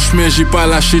d'épreuves dans mon chemin, j'ai pas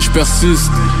lâché, je persiste.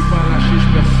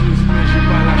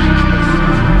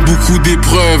 Beaucoup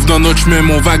d'épreuves dans notre chemin,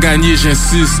 mais on va gagner,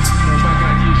 j'insiste.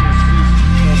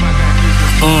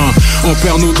 On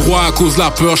perd nos droits à cause de la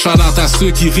peur, shout-out à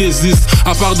ceux qui résistent.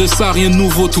 À part de ça, rien de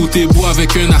nouveau, tout est beau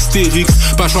avec un astérix.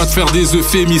 Pas choix de faire des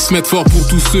euphémismes, mettre fort pour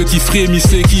tous ceux qui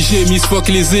frémissent et qui gémissent. Fuck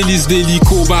les hélices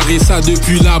d'hélico, barré ça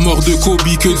depuis la mort de Kobe.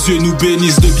 Que Dieu nous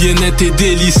bénisse de bien-être et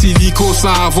délices illico,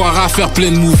 sans avoir à faire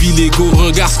plein de movies légaux.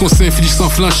 Regarde ce qu'on s'inflige sans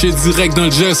flancher, direct dans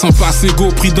le gel, sans passer go.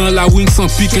 Pris dans la wing, sans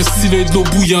pique, un stylet d'eau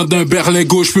bouillant d'un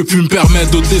berlingot. Je peux plus me permettre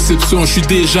d'autres déceptions, je suis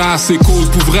déjà assez cause.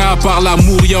 Pour vrai, à part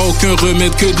l'amour, y'a aucun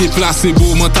remède que des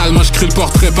placebos. Mentalement, je crée le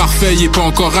portrait parfait, il est pas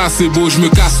encore assez beau. Je me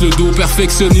casse le dos,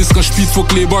 perfectionniste quand je pite, faut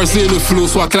que les bars et le flow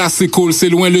soient classés cool. C'est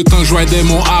loin le temps que je ridais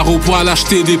mon haro pour aller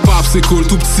acheter des papes, c'est cool.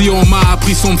 Tout petit, on m'a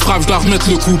appris, son me frappe, je dois remettre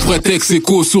le coup pour être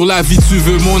ex-écho. Sur la vie, tu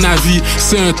veux mon avis,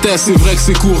 c'est un test, c'est vrai que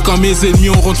c'est court. Quand mes ennemis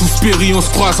auront tous péri, on se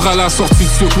croisera à la sortie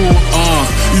de secours.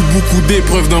 Eu beaucoup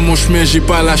d'épreuves dans mon chemin, j'ai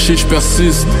pas lâché, je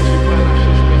persiste.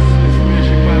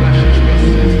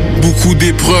 Beaucoup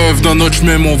d'épreuves dans notre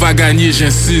chemin, mais on va gagner,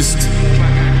 j'insiste.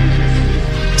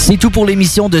 C'est tout pour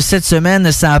l'émission de cette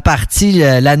semaine. Ça a parti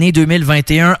l'année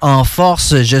 2021 en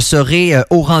force. Je serai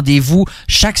au rendez-vous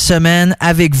chaque semaine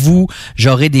avec vous.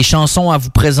 J'aurai des chansons à vous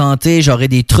présenter, j'aurai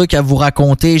des trucs à vous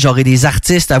raconter, j'aurai des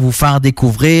artistes à vous faire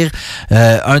découvrir.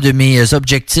 Un de mes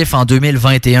objectifs en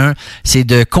 2021, c'est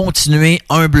de continuer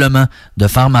humblement de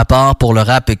faire ma part pour le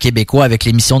rap québécois avec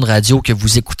l'émission de radio que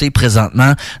vous écoutez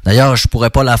présentement. D'ailleurs, je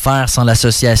pourrais pas la faire sans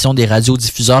l'Association des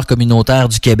radiodiffuseurs communautaires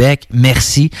du Québec.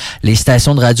 Merci. Les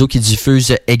stations de radio qui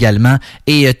diffusent également.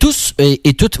 Et tous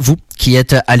et toutes vous qui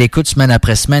êtes à l'écoute semaine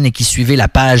après semaine et qui suivez la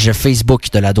page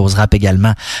Facebook de La Dose Rap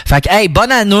également. Fait que, hey,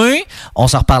 bonne année! On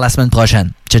se reparle la semaine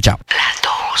prochaine. Ciao, ciao.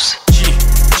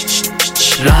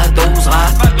 La Dose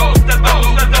Rap.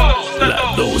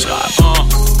 La Dose Rap.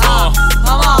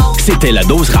 C'était La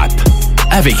Dose Rap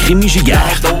avec Rémi Giguère.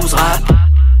 La Dose Rap.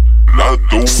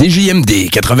 La Dose. CJMD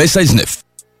 96.9.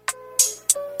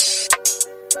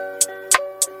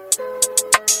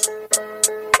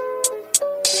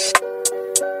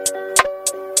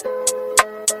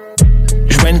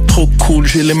 Trop cool,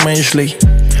 j'ai les mains gelées.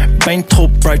 Ben trop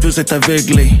bright, vous êtes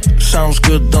aveuglés. Sounds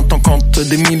good dans ton compte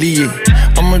des milliers.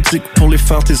 On me dit que pour les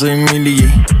faire, t'es humilié.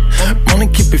 Mon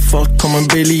équipe est forte comme un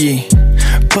bélier.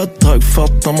 Pas de drogue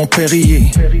forte dans mon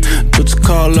Perrier. Tout du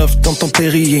call off dans ton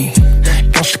Perrier.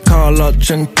 Quand je call out,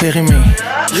 j'ai une périmée.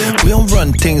 We on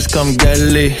run things comme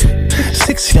Galé.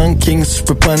 Six young kings, tu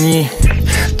peux pas nier.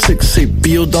 Tu sais que c'est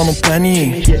bio dans nos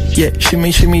paniers. Yeah,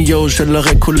 shimmy yo, je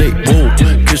l'aurais coulé. Wow,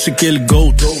 que c'est qu'il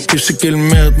goat, que c'est qu'il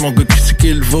merde, mon gars, que c'est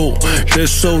qu'il vaut. Je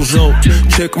laisse aux autres,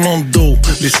 check mon dos.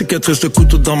 Les cicatrices de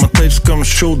couteau dans ma tête, c'est comme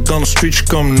chaud. Dans le street, j'suis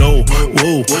comme no.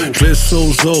 Wow, je laisse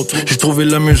aux autres. J'ai trouvé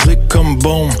la musique comme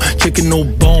bombe. Check it nos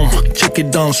bombes, check it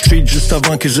dans le street juste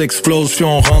avant qu'ils explosent. Puis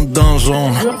on rentre dans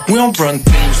zone. We don't run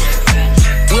things,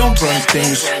 we don't run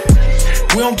things.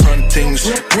 We don't run things,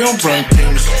 we don't run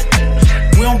things.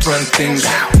 We don't run things,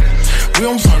 we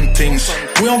don't run things.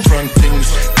 We don't run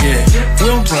things, yeah. We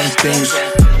don't run things,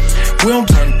 we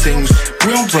don't run things.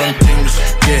 We don't run things,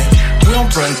 yeah. We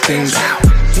don't run things,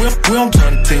 we don't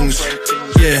run things,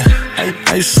 yeah.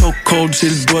 Hey, so cold, j'ai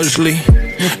le doigt gelé.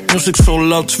 Music so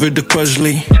loud, tu veux de quoi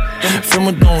geler.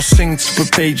 Fais-moi donc signe, tu peux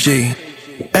payer.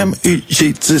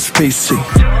 M-U-G-10-P-C.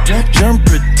 J'ai un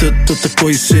peu de tout à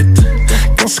quoi ici.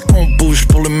 Quand c'est qu'on bouge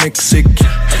pour le Mexique.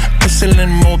 C'est le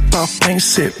mot par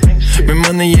principe. Mais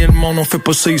money et le monde, on fait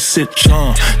pas ça ici.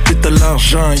 Genre, t'es à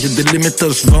l'argent, y'a des limites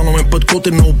à se vendre. On met pas de côté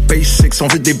nos basics. On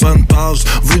veut des bonnes bases,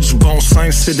 on veut du bon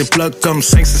sens. C'est des plugs comme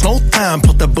 5. C'est no time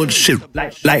pour ta bullshit.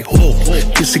 Like, oh,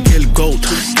 qui c'est qu'il goat?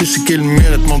 Qui c'est qu'il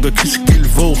mérite, mon gars? Qui c'est qu'il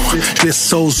vaut? Je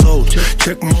laisse aux autres,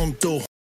 check mon dos.